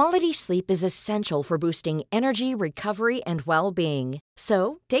 Quality sleep is essential for boosting energy, recovery, and well-being.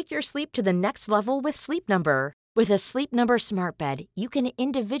 So, take your sleep to the next level with Sleep Number. With a Sleep Number smart bed, you can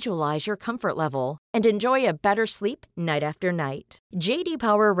individualize your comfort level and enjoy a better sleep night after night. J.D.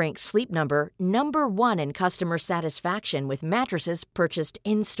 Power ranks Sleep Number number 1 in customer satisfaction with mattresses purchased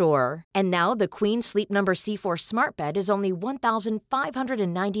in-store. And now the Queen Sleep Number C4 smart bed is only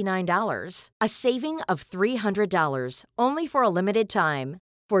 $1,599, a saving of $300, only for a limited time.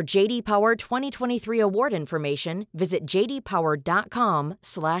 For J.D. Power 2023 award information, visit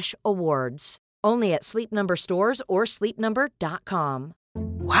jdpower.com/awards. Only at Sleep Number stores or sleepnumber.com.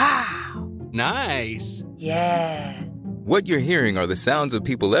 Wow. Nice. Yeah. What you're hearing are the sounds of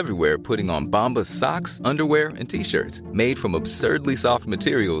people everywhere putting on Bombas socks, underwear, and T-shirts made from absurdly soft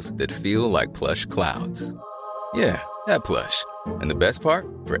materials that feel like plush clouds. Yeah, that plush. And the best part?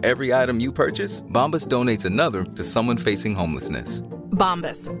 For every item you purchase, Bombas donates another to someone facing homelessness.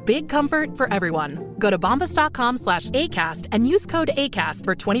 Bombas. Big comfort for everyone. Go to bombas.com/ACAST and use code ACAST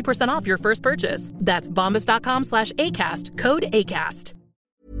for 20% off your first purchase. That's bombas.com/ACAST. Code ACAST.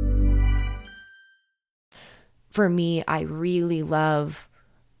 For me, I really love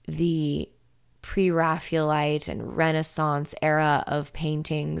the pre-Raphaelite and Renaissance era of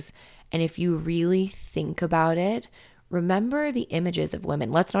paintings. And if you really think about it, remember the images of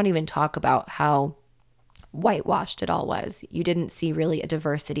women. Let's not even talk about how whitewashed it all was. You didn't see really a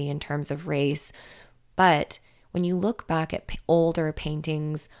diversity in terms of race. But when you look back at older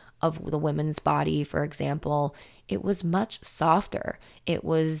paintings of the women's body, for example, it was much softer. It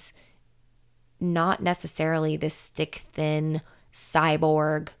was not necessarily this stick thin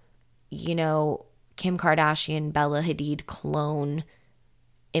cyborg, Kim Kardashian, Bella Hadid clone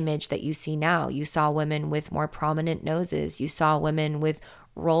image that you see now. You saw women with more prominent noses. You saw women with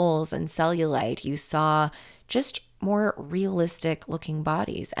rolls and cellulite. You saw just more realistic looking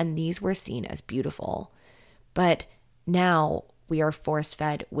bodies, and these were seen as beautiful. But now we are force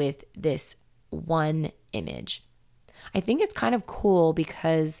fed with this one image. I think it's kind of cool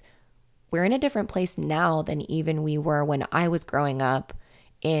because we're in a different place now than even we were when I was growing up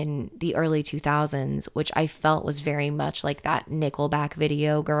in the early 2000s, which I felt was very much like that Nickelback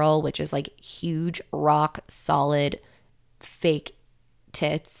video girl, which is like huge, rock solid, fake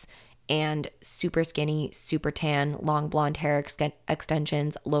tits and super skinny, super tan, long blonde hair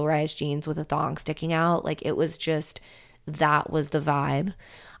extensions, low-rise jeans with a thong sticking out. Like it was just, that was the vibe.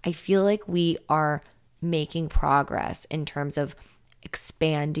 I feel like we are making progress in terms of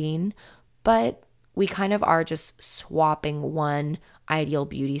expanding, but we kind of are just swapping one ideal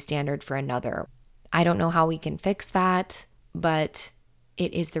beauty standard for another. I don't know how we can fix that, but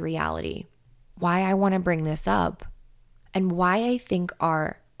it is the reality. Why I want to bring this up and why I think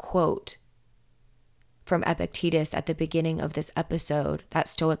our quote from Epictetus at the beginning of this episode, that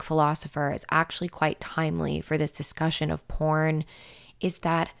Stoic philosopher, is actually quite timely for this discussion of porn, is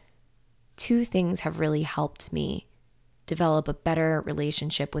that two things have really helped me develop a better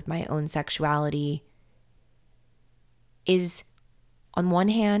relationship with my own sexuality. Is, on one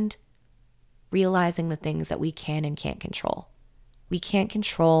hand, realizing the things that we can and can't control. We can't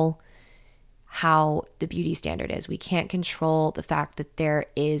control how the beauty standard is. We can't control the fact that there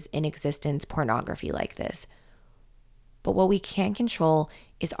is in existence pornography like this. But what we can control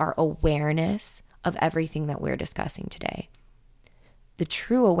is our awareness of everything that we're discussing today. The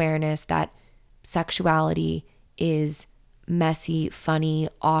true awareness that sexuality is messy, funny,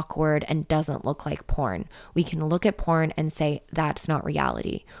 awkward, and doesn't look like porn. We can look at porn and say, that's not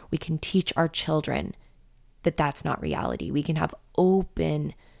reality. We can teach our children that that's not reality. We can have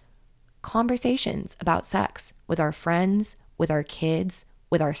open conversations about sex with our friends, with our kids,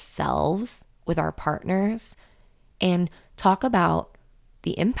 with ourselves, with our partners, and talk about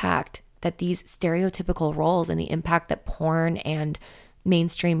the impact that these stereotypical roles and the impact that porn and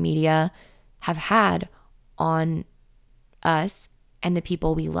mainstream media have had on us and the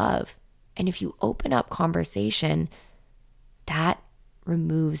people we love. And if you open up conversation, that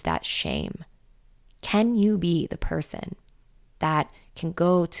removes that shame. Can you be the person that can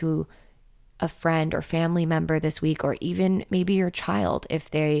go to a friend or family member this week, or even maybe your child, if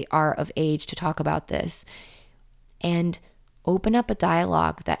they are of age to talk about this, and open up a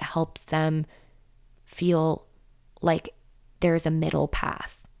dialogue that helps them feel like there's a middle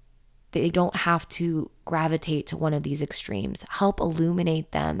path? They don't have to gravitate to one of these extremes. Help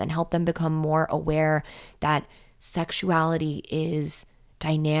illuminate them and help them become more aware that sexuality is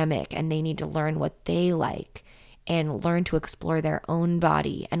dynamic and they need to learn what they like and learn to explore their own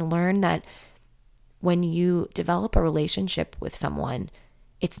body, and learn that when you develop a relationship with someone,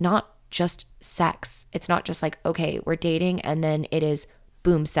 it's not just sex. It's not just like, okay, we're dating and then it is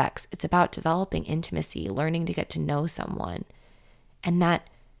boom, sex. It's about developing intimacy, learning to get to know someone, and that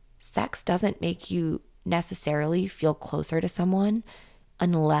sex doesn't make you necessarily feel closer to someone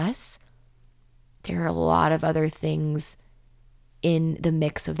unless there are a lot of other things in the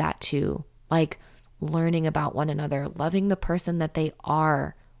mix of that too, like learning about one another, loving the person that they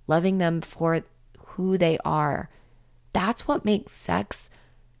are, loving them for who they are. That's what makes sex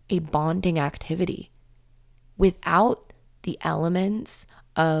a bonding activity. Without the elements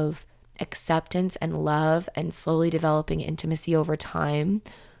of acceptance and love and slowly developing intimacy over time,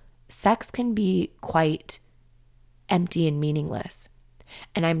 sex can be quite empty and meaningless.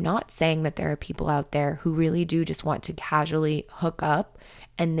 And I'm not saying that there are people out there who really do just want to casually hook up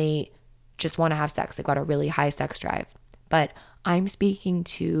and they just want to have sex. They've got a really high sex drive. But I'm speaking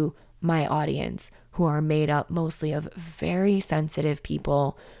to my audience who are made up mostly of very sensitive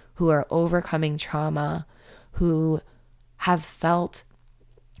people who are overcoming trauma, who have felt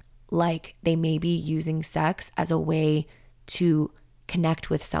like they may be using sex as a way to connect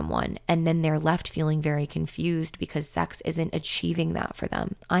with someone, and then they're left feeling very confused because sex isn't achieving that for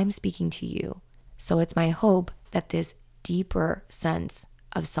them. I'm speaking to you. So it's my hope that this deeper sense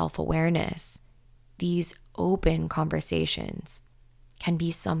of self-awareness, these open conversations, can be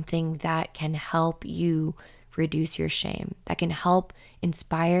something that can help you reduce your shame, that can help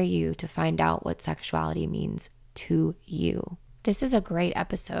inspire you to find out what sexuality means to you. This is a great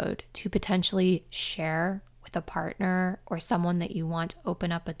episode to potentially share with a partner or someone that you want to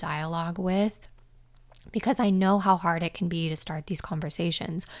open up a dialogue with, because I know how hard it can be to start these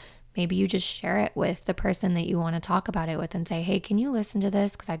conversations. Maybe you just share it with the person that you want to talk about it with and say, hey, can you listen to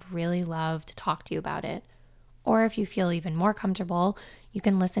this? Because I'd really love to talk to you about it. Or if you feel even more comfortable, you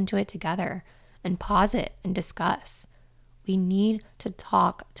can listen to it together and pause it and discuss. We need to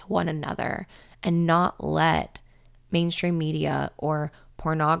talk to one another and not let mainstream media or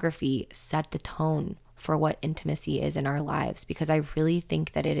pornography set the tone for what intimacy is in our lives, because I really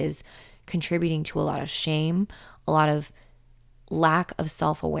think that it is contributing to a lot of shame, a lot of lack of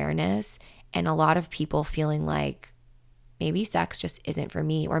self-awareness, and a lot of people feeling like maybe sex just isn't for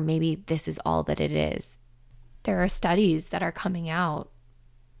me, or maybe this is all that it is. There are studies that are coming out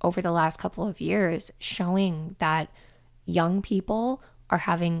over the last couple of years showing that young people are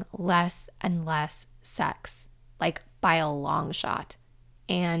having less and less sex, like by a long shot.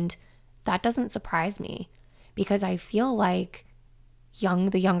 And that doesn't surprise me, because I feel like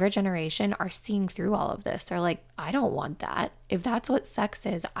the younger generation are seeing through all of this. They're like, I don't want that. If that's what sex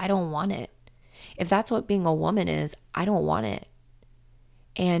is, I don't want it. If that's what being a woman is, I don't want it.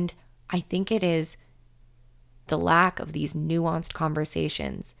 And I think it is the lack of these nuanced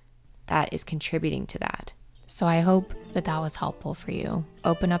conversations that is contributing to that. So I hope that that was helpful for you.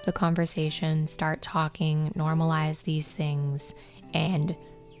 Open up the conversation, start talking, normalize these things, and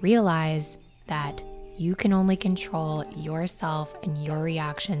realize that you can only control yourself and your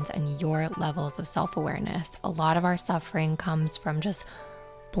reactions and your levels of self-awareness. A lot of our suffering comes from just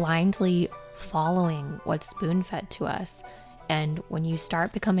blindly following what's spoon-fed to us. And when you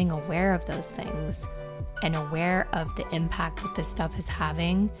start becoming aware of those things and aware of the impact that this stuff is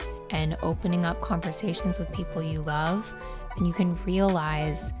having and opening up conversations with people you love, then you can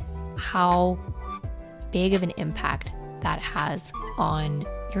realize how big of an impact that has on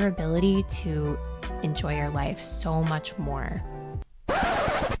your ability to enjoy your life so much more.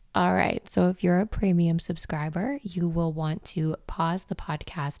 All right, so if you're a premium subscriber, you will want to pause the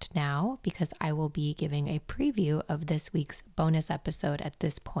podcast now because I will be giving a preview of this week's bonus episode at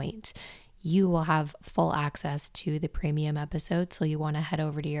this point. You will have full access to the premium episode, so you want to head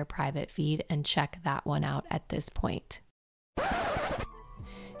over to your private feed and check that one out at this point.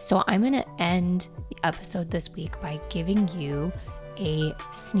 So I'm going to end the episode this week by giving you a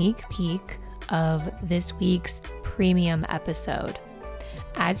sneak peek of this week's premium episode.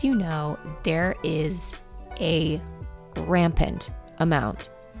 As you know, there is a rampant amount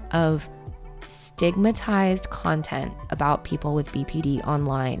of stigmatized content about people with BPD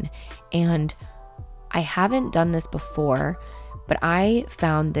online. And I haven't done this before, but I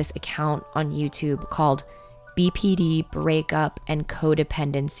found this account on YouTube called BPD Breakup and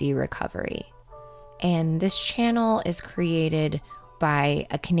Codependency Recovery. And this channel is created by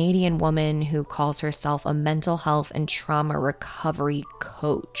a Canadian woman who calls herself a mental health and trauma recovery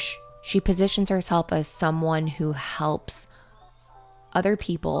coach. She positions herself as someone who helps other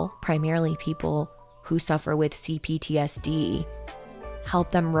people, primarily people who suffer with CPTSD,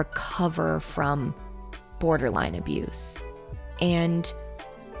 help them recover from borderline abuse. And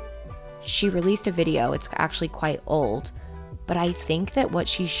she released a video, it's actually quite old, but I think that what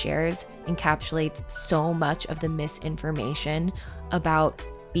she shares encapsulates so much of the misinformation about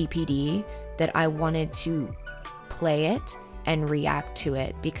BPD that I wanted to play it and react to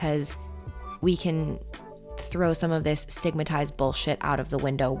it because we can throw some of this stigmatized bullshit out of the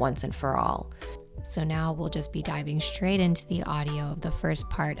window once and for all. So now we'll just be diving straight into the audio of the first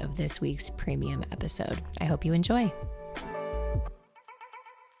part of this week's premium episode. I hope you enjoy.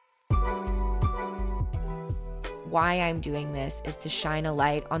 Why I'm doing this is to shine a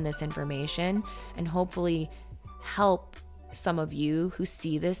light on this information and hopefully help some of you who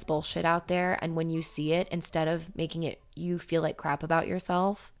see this bullshit out there. And when you see it, instead of making it you feel like crap about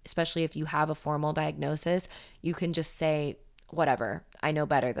yourself, especially if you have a formal diagnosis, you can just say, whatever, I know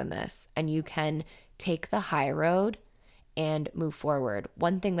better than this. And you can take the high road and move forward.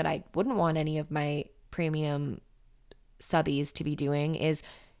 One thing that I wouldn't want any of my premium subbies to be doing is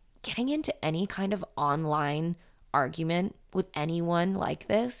getting into any kind of online argument with anyone like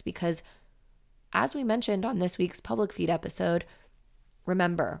this, because as we mentioned on this week's public feed episode,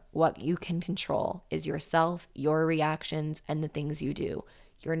 remember, what you can control is yourself, your reactions, and the things you do.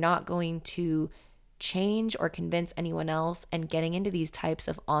 You're not going to change or convince anyone else, and getting into these types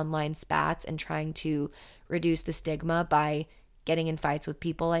of online spats and trying to reduce the stigma by getting in fights with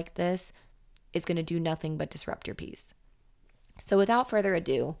people like this is going to do nothing but disrupt your peace. So without further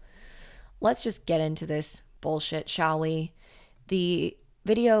ado, let's just get into this bullshit, shall we? The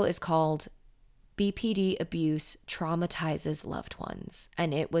video is called BPD Abuse Traumatizes Loved Ones,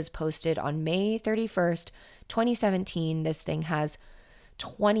 and it was posted on May 31st, 2017. This thing has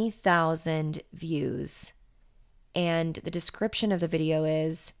 20,000 views, and the description of the video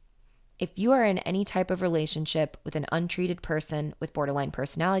is: if you are in any type of relationship with an untreated person with borderline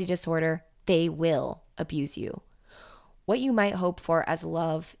personality disorder, they will abuse you. What you might hope for as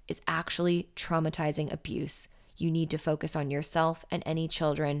love is actually traumatizing abuse. You need to focus on yourself and any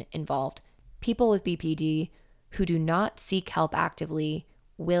children involved. People with BPD who do not seek help actively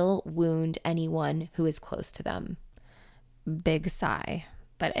will wound anyone who is close to them. Big sigh.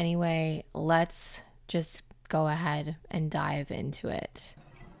 But anyway, let's just go ahead and dive into it.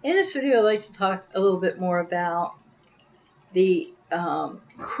 In this video, I'd like to talk a little bit more about the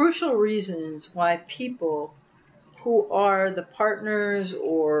crucial reasons why people who are the partners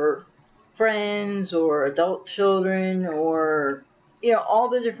or friends or adult children or, all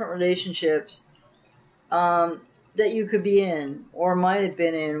the different relationships that you could be in or might have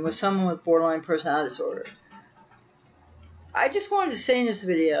been in with someone with borderline personality disorder. I just wanted to say in this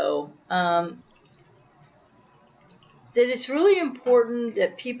video that it's really important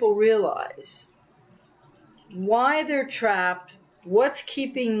that people realize why they're trapped, what's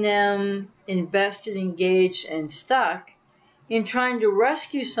keeping them invested, engaged, and stuck in trying to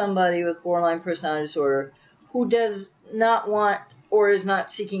rescue somebody with borderline personality disorder who does not want or is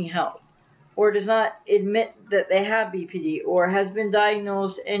not seeking help, or does not admit that they have BPD, or has been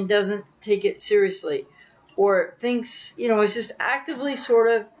diagnosed and doesn't take it seriously, or thinks, is just actively sort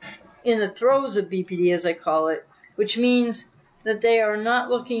of in the throes of BPD, as I call it, which means that they are not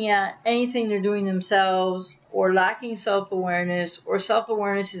looking at anything they're doing themselves, or lacking self-awareness, or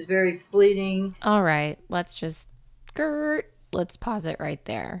self-awareness is very fleeting. All right, let's pause it right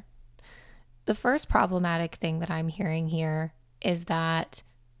there. The first problematic thing that I'm hearing here is that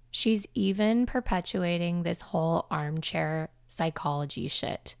She's even perpetuating this whole armchair psychology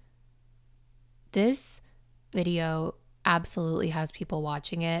shit. This video absolutely has people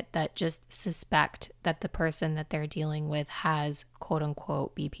watching it that just suspect that the person that they're dealing with has quote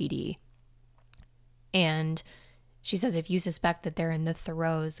unquote BPD. And she says if you suspect that they're in the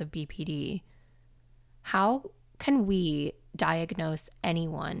throes of BPD, how can we diagnose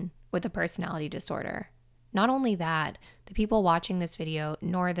anyone with a personality disorder? Not only that, the people watching this video,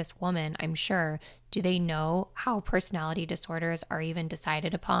 nor this woman, I'm sure, do they know how personality disorders are even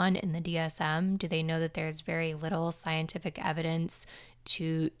decided upon in the DSM? Do they know that there's very little scientific evidence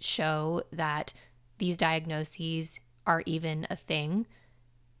to show that these diagnoses are even a thing?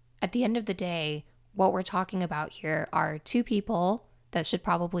 At the end of the day, what we're talking about here are two people that should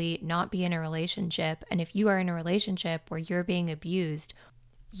probably not be in a relationship. And if you are in a relationship where you're being abused,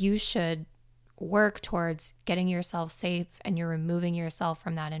 you should work towards getting yourself safe and you're removing yourself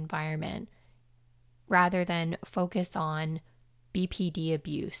from that environment rather than focus on BPD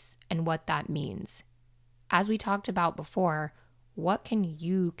abuse and what that means. As we talked about before, what can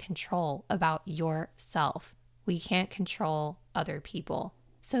you control about yourself? We can't control other people.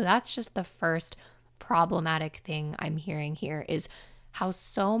 So that's just the first problematic thing I'm hearing here is how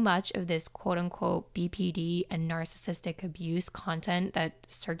so much of this quote unquote BPD and narcissistic abuse content that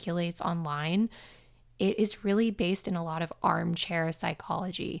circulates online, it is really based in a lot of armchair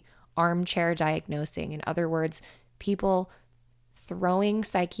psychology, armchair diagnosing. In other words, people throwing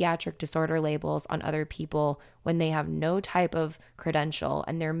psychiatric disorder labels on other people when they have no type of credential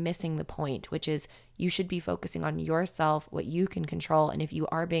and they're missing the point, which is you should be focusing on yourself, what you can control. And if you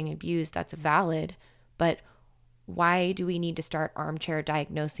are being abused, that's valid. But why do we need to start armchair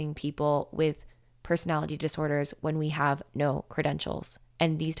diagnosing people with personality disorders when we have no credentials?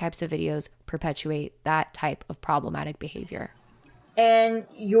 And these types of videos perpetuate that type of problematic behavior. And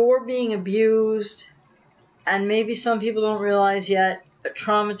you're being abused, and maybe some people don't realize yet,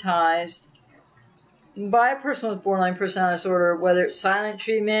 traumatized by a person with borderline personality disorder, whether it's silent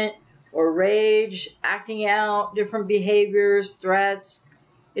treatment or rage, acting out, different behaviors, threats.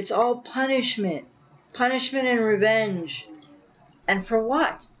 It's all punishment. Punishment and revenge. And for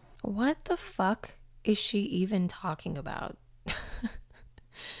what? What the fuck is she even talking about?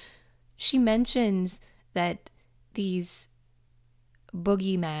 She mentions that these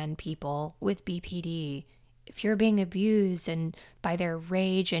boogeyman people with BPD, if you're being abused and by their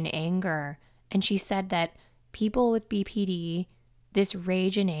rage and anger, and she said that people with BPD, this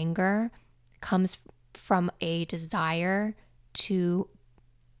rage and anger comes from a desire to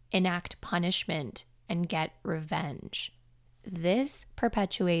enact punishment and get revenge. This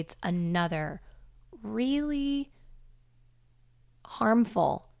perpetuates another really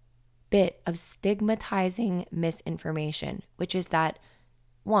harmful bit of stigmatizing misinformation, which is that,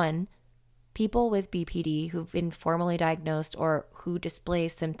 one, people with BPD who've been formally diagnosed or who display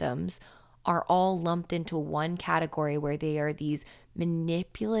symptoms are all lumped into one category where they are these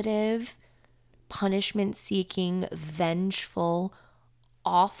manipulative, punishment-seeking, vengeful,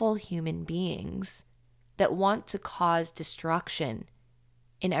 awful human beings that want to cause destruction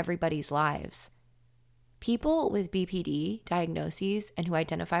in everybody's lives. People with BPD diagnoses and who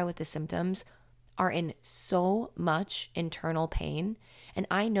identify with the symptoms are in so much internal pain. And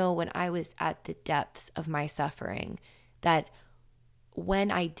I know when I was at the depths of my suffering that when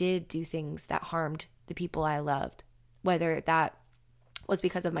I did do things that harmed the people I loved, whether that was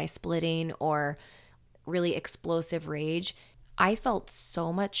because of my splitting or really explosive rage, I felt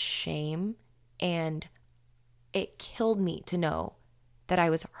so much shame, and it killed me to know that I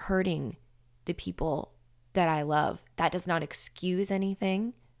was hurting the people that I love. That does not excuse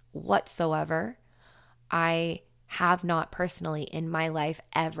anything whatsoever. I have not personally in my life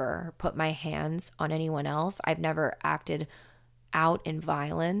ever put my hands on anyone else. I've never acted out in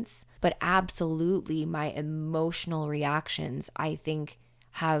violence, but absolutely my emotional reactions, I think,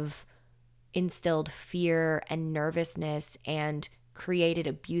 have instilled fear and nervousness and created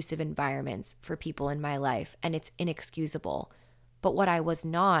abusive environments for people in my life, and it's inexcusable. But what I was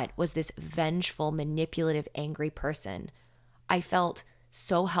not was this vengeful, manipulative, angry person. I felt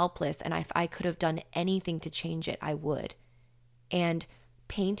so helpless, and if I could have done anything to change it, I would. And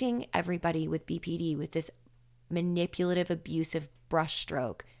painting everybody with BPD with this manipulative, abusive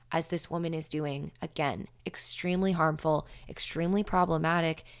brushstroke, as this woman is doing, again, extremely harmful, extremely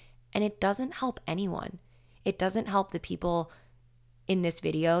problematic, and it doesn't help anyone. It doesn't help the people in this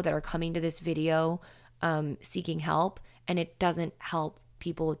video that are coming to this video seeking help, and it doesn't help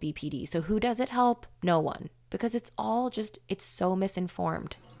people with BPD. So who does it help? No one, because it's all just, it's so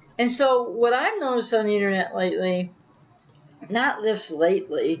misinformed. And so what I've noticed on the internet lately not this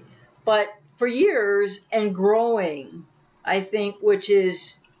lately, but for years and growing, I think, which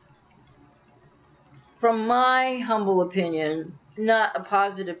is, from my humble opinion, not a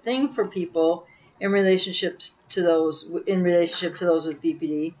positive thing for people in relationship to those with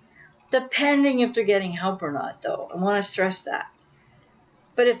BPD, depending if they're getting help or not, though. I want to stress that.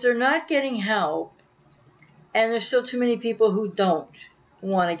 But if they're not getting help, and there's still too many people who don't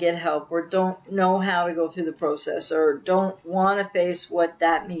want to get help or don't know how to go through the process or don't want to face what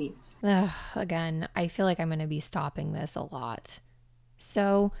that means. Again, I feel like I'm going to be stopping this a lot.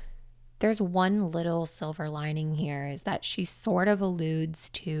 So there's one little silver lining here, is that she sort of alludes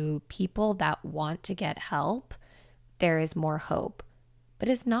to people that want to get help. There is more hope. But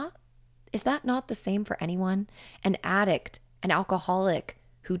is that not the same for anyone? An addict, an alcoholic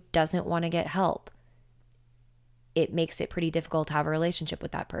who doesn't want to get help. It makes it pretty difficult to have a relationship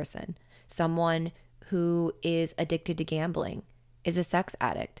with that person. Someone who is addicted to gambling, is a sex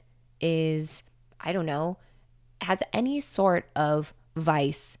addict, is, I don't know, has any sort of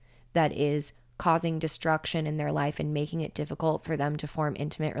vice that is causing destruction in their life and making it difficult for them to form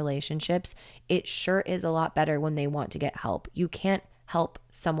intimate relationships. It sure is a lot better when they want to get help. You can't help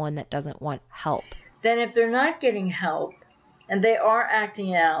someone that doesn't want help. Then if they're not getting help, and they are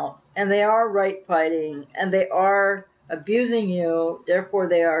acting out, and they are right fighting, and they are abusing you, therefore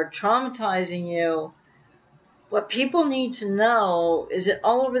they are traumatizing you, what people need to know is that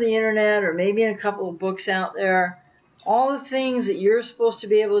all over the internet, or maybe in a couple of books out there, all the things that you're supposed to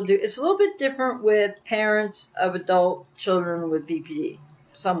be able to do. It's a little bit different with parents of adult children with BPD,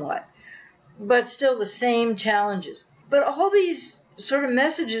 somewhat, but still the same challenges. But all these sort of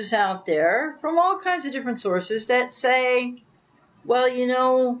messages out there from all kinds of different sources that say, well,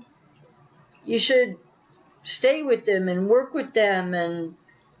 you should stay with them and work with them and,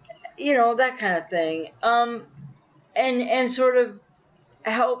 that kind of thing. And sort of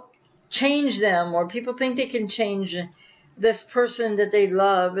help change them, or people think they can change this person that they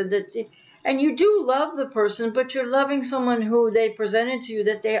love, and you do love the person, but you're loving someone who they presented to you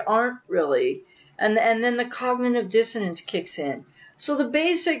that they aren't really, and then the cognitive dissonance kicks in. So the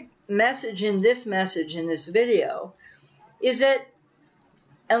basic message in this video is that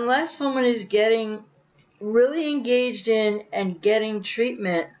unless someone is getting really engaged in and getting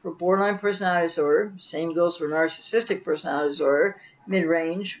treatment for borderline personality disorder, same goes for narcissistic personality disorder,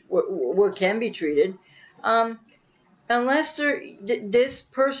 mid-range, what can be treated, unless this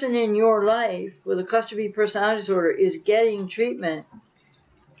person in your life with a cluster B personality disorder is getting treatment,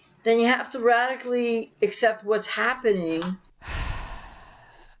 then you have to radically accept what's happening.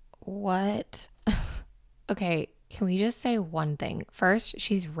 What? Okay, can we just say one thing? First,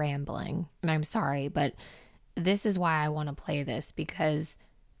 she's rambling, and I'm sorry, but this is why I want to play this, because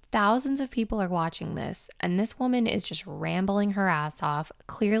thousands of people are watching this, and this woman is just rambling her ass off,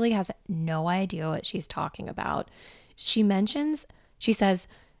 clearly has no idea what she's talking about. She says,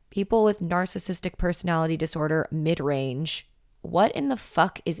 people with narcissistic personality disorder, mid-range. What in the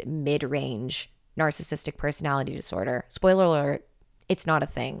fuck is mid-range narcissistic personality disorder? Spoiler alert, it's not a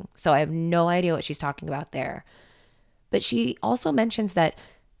thing. So I have no idea what she's talking about there. But she also mentions that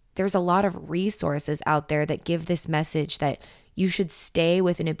there's a lot of resources out there that give this message that you should stay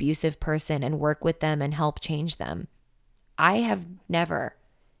with an abusive person and work with them and help change them. I have never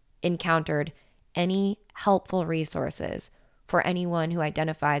encountered any helpful resources for anyone who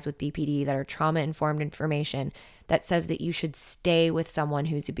identifies with BPD that are trauma-informed information that says that you should stay with someone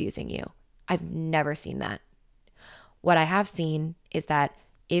who's abusing you. I've never seen that. What I have seen is that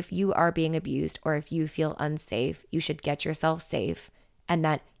if you are being abused or if you feel unsafe, you should get yourself safe, and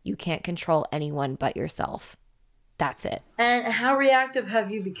that you can't control anyone but yourself. That's it. And how reactive have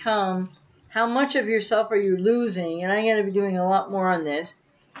you become? How much of yourself are you losing? And I'm going to be doing a lot more on this.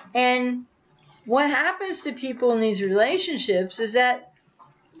 And what happens to people in these relationships is that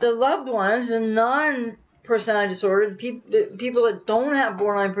the loved ones, the non-personality disorder, the people that don't have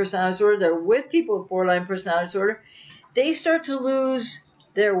borderline personality disorder, that are with people with borderline personality disorder, they start to lose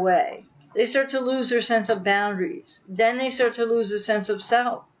their way. They start to lose their sense of boundaries. Then they start to lose a sense of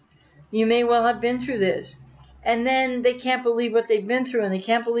self. You may well have been through this. And then they can't believe what they've been through, and they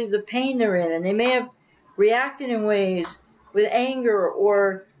can't believe the pain they're in. And they may have reacted in ways with anger,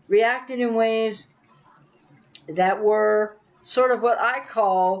 or reacted in ways that were sort of what I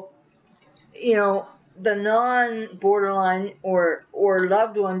call, the non-borderline or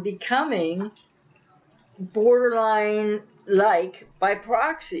loved one becoming borderline-like by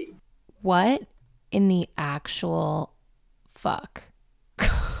proxy. What in the actual fuck?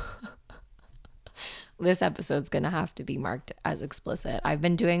 This episode's going to have to be marked as explicit. I've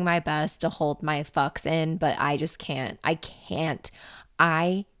been doing my best to hold my fucks in, but I just can't.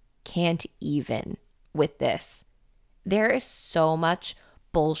 I can't even with this. There is so much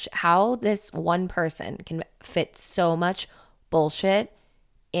bullshit. How this one person can fit so much bullshit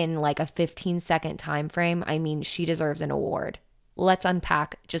in like a 15-second time frame. I mean, she deserves an award. Let's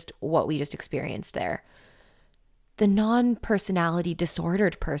unpack just what we just experienced there. The non-personality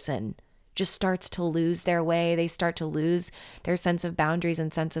disordered person just starts to lose their way. They start to lose their sense of boundaries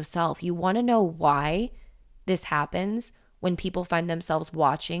and sense of self. You want to know why this happens when people find themselves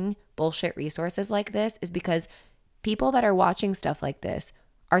watching bullshit resources like this is because people that are watching stuff like this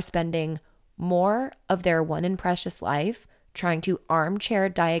are spending more of their one and precious life trying to armchair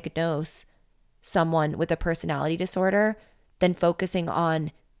diagnose someone with a personality disorder than focusing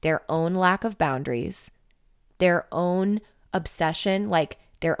on their own lack of boundaries, their own obsession, like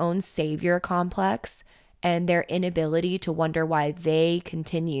their own savior complex, and their inability to wonder why they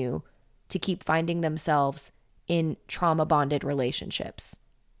continue to keep finding themselves in trauma-bonded relationships.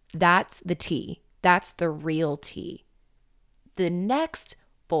 That's the tea. That's the real tea. The next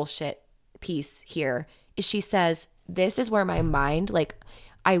bullshit piece here is she says, this is where my mind, like,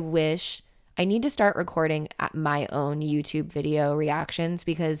 I wish I need to start recording at my own YouTube video reactions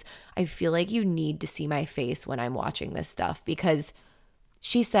because I feel like you need to see my face when I'm watching this stuff, because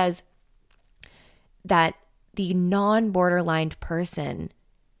she says that the non-borderline person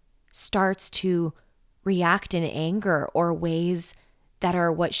starts to react in anger or ways that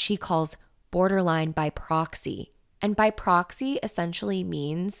are what she calls borderline by proxy. And by proxy essentially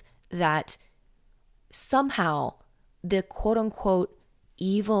means that somehow the quote unquote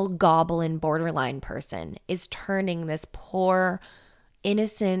evil goblin borderline person is turning this poor,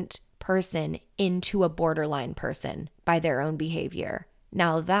 innocent person into a borderline person by their own behavior.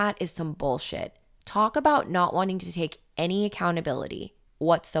 Now that is some bullshit. Talk about not wanting to take any accountability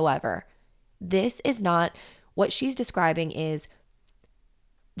whatsoever. This is not what she's describing, is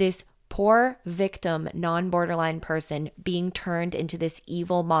this poor victim, non-borderline person being turned into this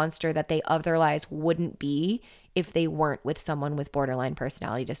evil monster that they otherwise wouldn't be if they weren't with someone with borderline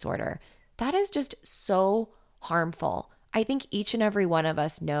personality disorder. That is just so harmful. I think each and every one of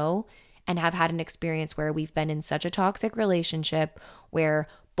us know and have had an experience where we've been in such a toxic relationship where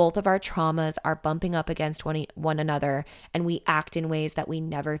both of our traumas are bumping up against one another, and we act in ways that we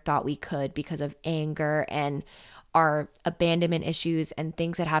never thought we could because of anger and our abandonment issues and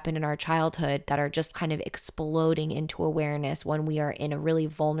things that happened in our childhood that are just kind of exploding into awareness when we are in a really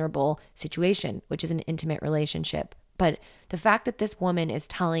vulnerable situation, which is an intimate relationship. But the fact that this woman is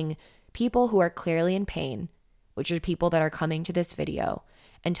telling people who are clearly in pain, which are people that are coming to this video,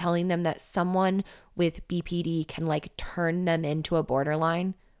 and telling them that someone with BPD can like turn them into a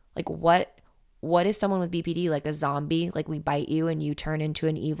borderline, like what is someone with BPD, like a zombie? Like we bite you and you turn into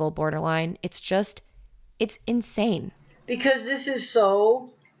an evil borderline? It's insane. Because this is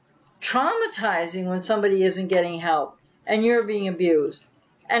so traumatizing when somebody isn't getting help and you're being abused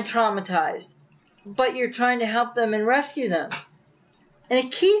and traumatized, but you're trying to help them and rescue them. And a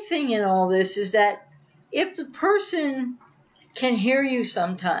key thing in all this is that if the person can hear you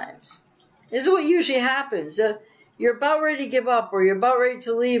sometimes, this is what usually happens. You're about ready to give up, or you're about ready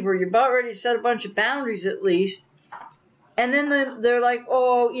to leave, or you're about ready to set a bunch of boundaries at least. And then they're like,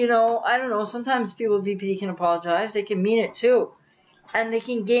 oh, I don't know. Sometimes people with BPD can apologize. They can mean it too. And they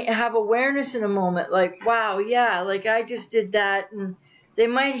can have awareness in a moment. Like, wow, yeah, like I just did that. And they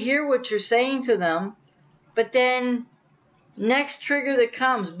might hear what you're saying to them. But then next trigger that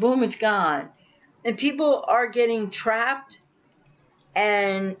comes, boom, it's gone. And people are getting trapped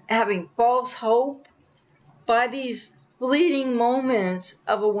and having false hope by these fleeting moments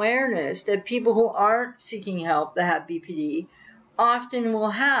of awareness that people who aren't seeking help that have BPD often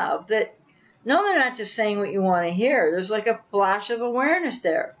will have. That, no, they're not just saying what you want to hear. There's like a flash of awareness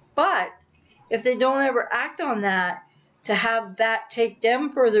there. But if they don't ever act on that, to have that take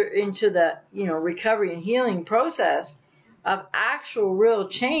them further into the, recovery and healing process of actual real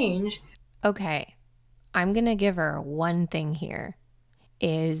change. Okay, I'm going to give her one thing here,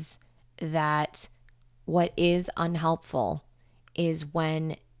 is that what is unhelpful is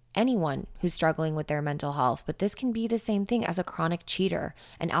when anyone who's struggling with their mental health, but this can be the same thing as a chronic cheater,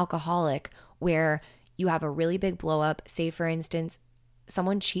 an alcoholic, where you have a really big blow up. Say, for instance,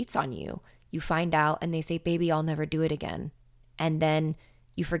 someone cheats on you. You find out and they say, baby, I'll never do it again. And then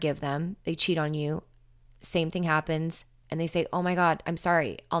you forgive them. They cheat on you. Same thing happens. And they say, oh my God, I'm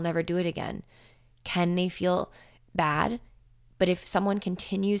sorry. I'll never do it again. Can they feel bad? But if someone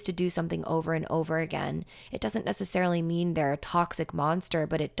continues to do something over and over again, it doesn't necessarily mean they're a toxic monster,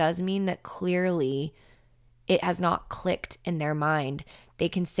 but it does mean that clearly it has not clicked in their mind. They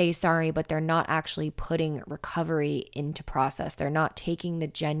can say sorry, but they're not actually putting recovery into process. They're not taking the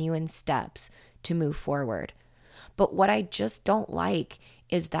genuine steps to move forward. But what I just don't like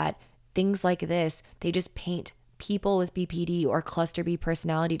is that things like this, they just paint people with BPD or cluster B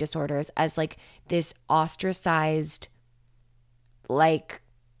personality disorders as like this ostracized, like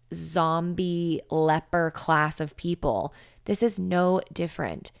zombie leper class of people. This is no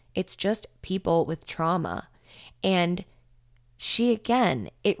different. It's just people with trauma. And she, again,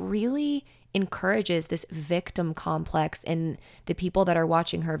 it really encourages this victim complex in the people that are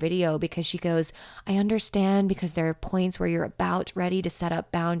watching her video, because she goes, I understand, because there are points where you're about ready to set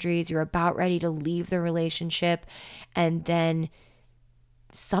up boundaries, you're about ready to leave the relationship, and then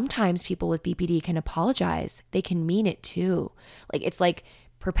sometimes people with BPD can apologize. They can mean it too. Like, it's like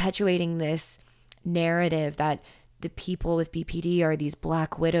perpetuating this narrative that the people with BPD are these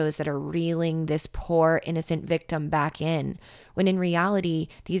black widows that are reeling this poor innocent victim back in, when in reality,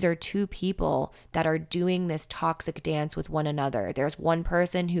 these are two people that are doing this toxic dance with one another. There's one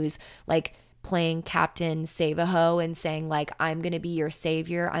person who's like playing Captain Save-A-Ho and saying like, I'm going to be your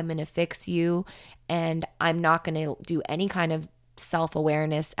savior, I'm going to fix you, and I'm not going to do any kind of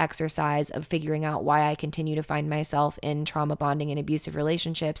self-awareness exercise of figuring out why I continue to find myself in trauma bonding and abusive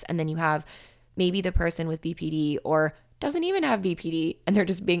relationships. And then you have maybe the person with BPD or doesn't even have BPD, and they're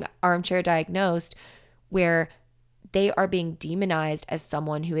just being armchair diagnosed, where they are being demonized as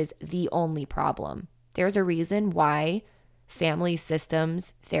someone who is the only problem. There's a reason why family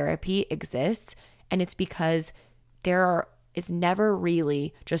systems therapy exists, and it's because it's never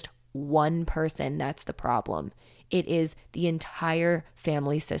really just one person that's the problem. It is the entire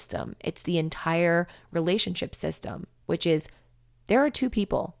family system. It's the entire relationship system, which is there are two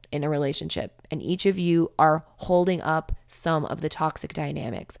people in a relationship, and each of you are holding up some of the toxic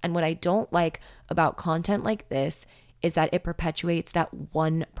dynamics. And what I don't like about content like this is that it perpetuates that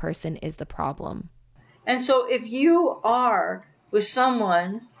one person is the problem. And so if you are with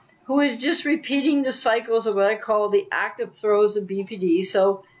someone who is just repeating the cycles of what I call the active throes of BPD,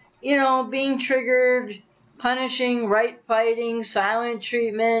 so, being triggered, punishing, right fighting, silent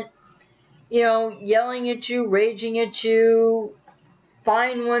treatment, yelling at you, raging at you,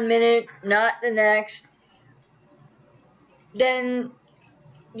 fine 1 minute, not the next, then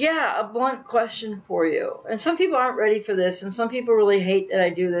a blunt question for you. And some people aren't ready for this, and some people really hate that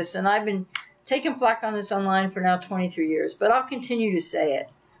I do this, and I've been taking flack on this online for now 23 years, but I'll continue to say it.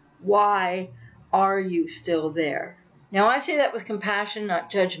 Why are you still there? Now, I say that with compassion,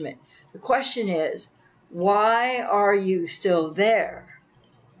 not judgment. The question is, why are you still there?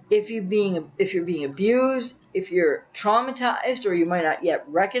 If you're being abused, if you're traumatized, or you might not yet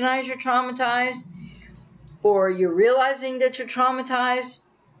recognize you're traumatized, or you're realizing that you're traumatized,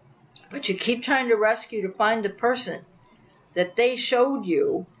 but you keep trying to rescue to find the person that they showed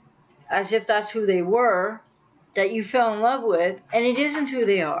you as if that's who they were, that you fell in love with, and it isn't who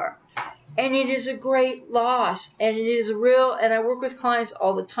they are. And it is a great loss, and it is real, and I work with clients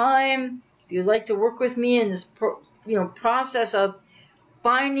all the time. If you'd like to work with me in this process of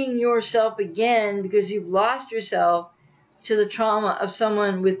finding yourself again because you've lost yourself to the trauma of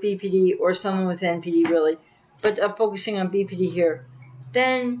someone with BPD or someone with NPD, really, but I'm focusing on BPD here,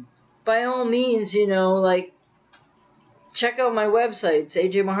 then by all means, check out my websites,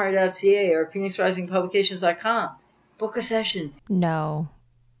 ajmahari.ca or phoenixrisingpublications.com. Book a session.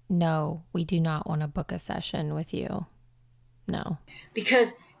 No, we do not want to book a session with you. No.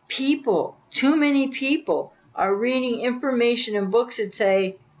 Because too many people are reading information in books that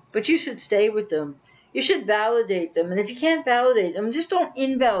say, but you should stay with them. You should validate them. And if you can't validate them, just don't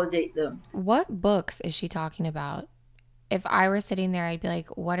invalidate them. What books is she talking about? If I were sitting there, I'd be like,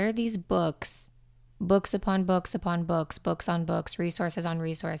 what are these books? Books upon books upon books, books on books, resources on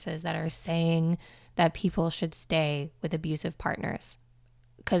resources that are saying that people should stay with abusive partners.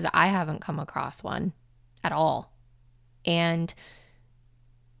 Because I haven't come across one at all. And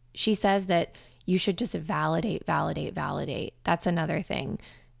she says that you should just validate. That's another thing.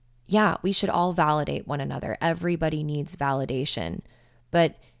 Yeah, we should all validate one another. Everybody needs validation.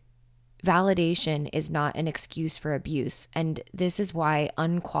 But validation is not an excuse for abuse. And this is why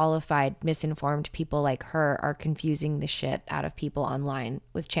unqualified, misinformed people like her are confusing the shit out of people online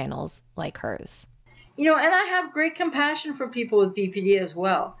with channels like hers. And I have great compassion for people with BPD as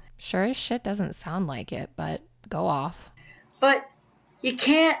well. Sure as shit doesn't sound like it, but go off. But you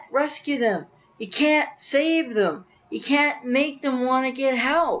can't rescue them. You can't save them. You can't make them want to get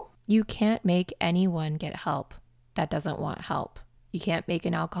help. You can't make anyone get help that doesn't want help. You can't make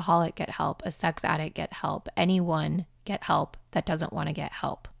an alcoholic get help, a sex addict get help, anyone get help that doesn't want to get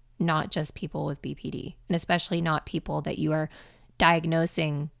help. not just people with BPD, and especially not people that you are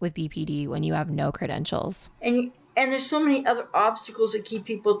diagnosing with BPD when you have no credentials. And there's so many other obstacles that keep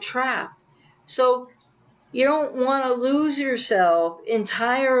people trapped. So you don't want to lose yourself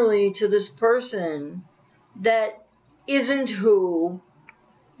entirely to this person that isn't who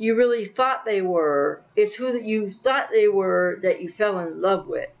you really thought they were. It's who that you thought they were that you fell in love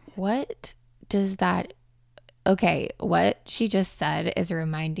with. What does that... Okay, what she just said is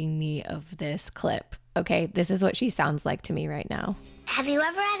reminding me of this clip. Okay, this is what she sounds like to me right now. Have you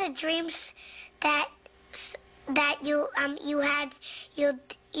ever had a dream that you want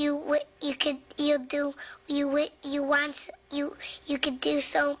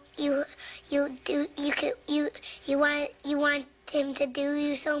him to do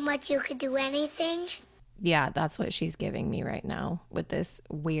you so much you could do anything? Yeah, that's what she's giving me right now with this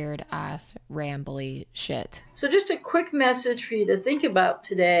weird ass rambly shit. So just a quick message for you to think about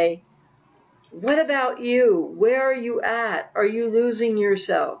today. What about you? Where are you at? Are you losing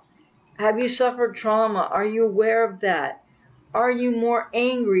yourself? Have you suffered trauma? Are you aware of that? Are you more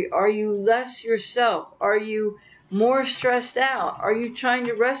angry? Are you less yourself? Are you more stressed out? Are you trying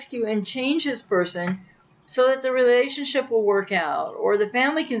to rescue and change this person so that the relationship will work out or the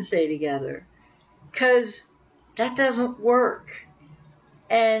family can stay together? Because that doesn't work.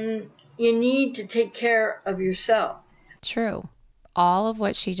 And you need to take care of yourself. True. All of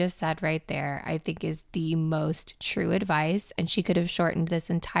what she just said right there, I think is the most true advice. And she could have shortened this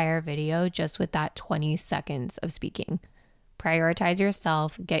entire video just with that 20 seconds of speaking. Prioritize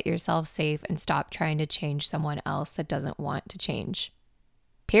yourself, get yourself safe, and stop trying to change someone else that doesn't want to change.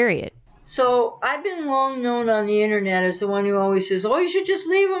 Period. So I've been long known on the internet as the one who always says, oh, you should just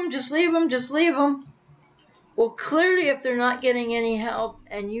leave them, just leave them, just leave them. Well, clearly if they're not getting any help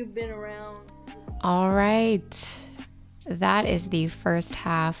and you've been around. All right. That is the first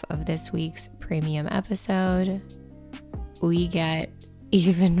half of this week's premium episode. We get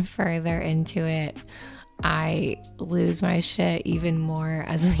even further into it. I lose my shit even more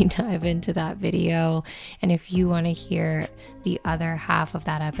as we dive into that video. And if you want to hear the other half of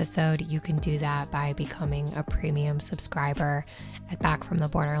that episode, you can do that by becoming a premium subscriber at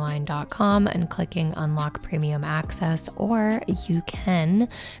backfromtheborderline.com and clicking unlock premium access, or you can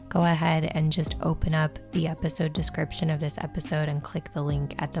go ahead and just open up the episode description of this episode and click the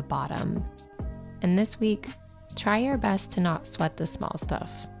link at the bottom. And this week, try your best to not sweat the small stuff.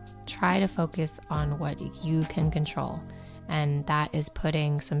 Try to focus on what you can control, and that is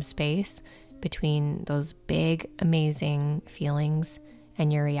putting some space between those big, amazing feelings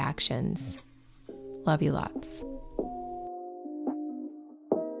and your reactions. Love you lots.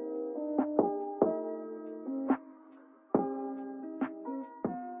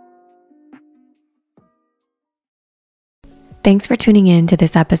 Thanks for tuning in to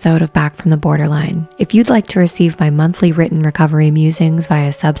this episode of Back from the Borderline. If you'd like to receive my monthly written recovery musings via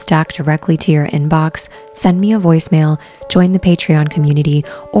Substack directly to your inbox, send me a voicemail, join the Patreon community,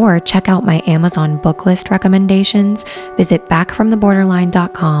 or check out my Amazon book list recommendations. Visit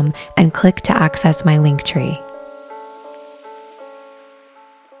backfromtheborderline.com and click to access my link tree.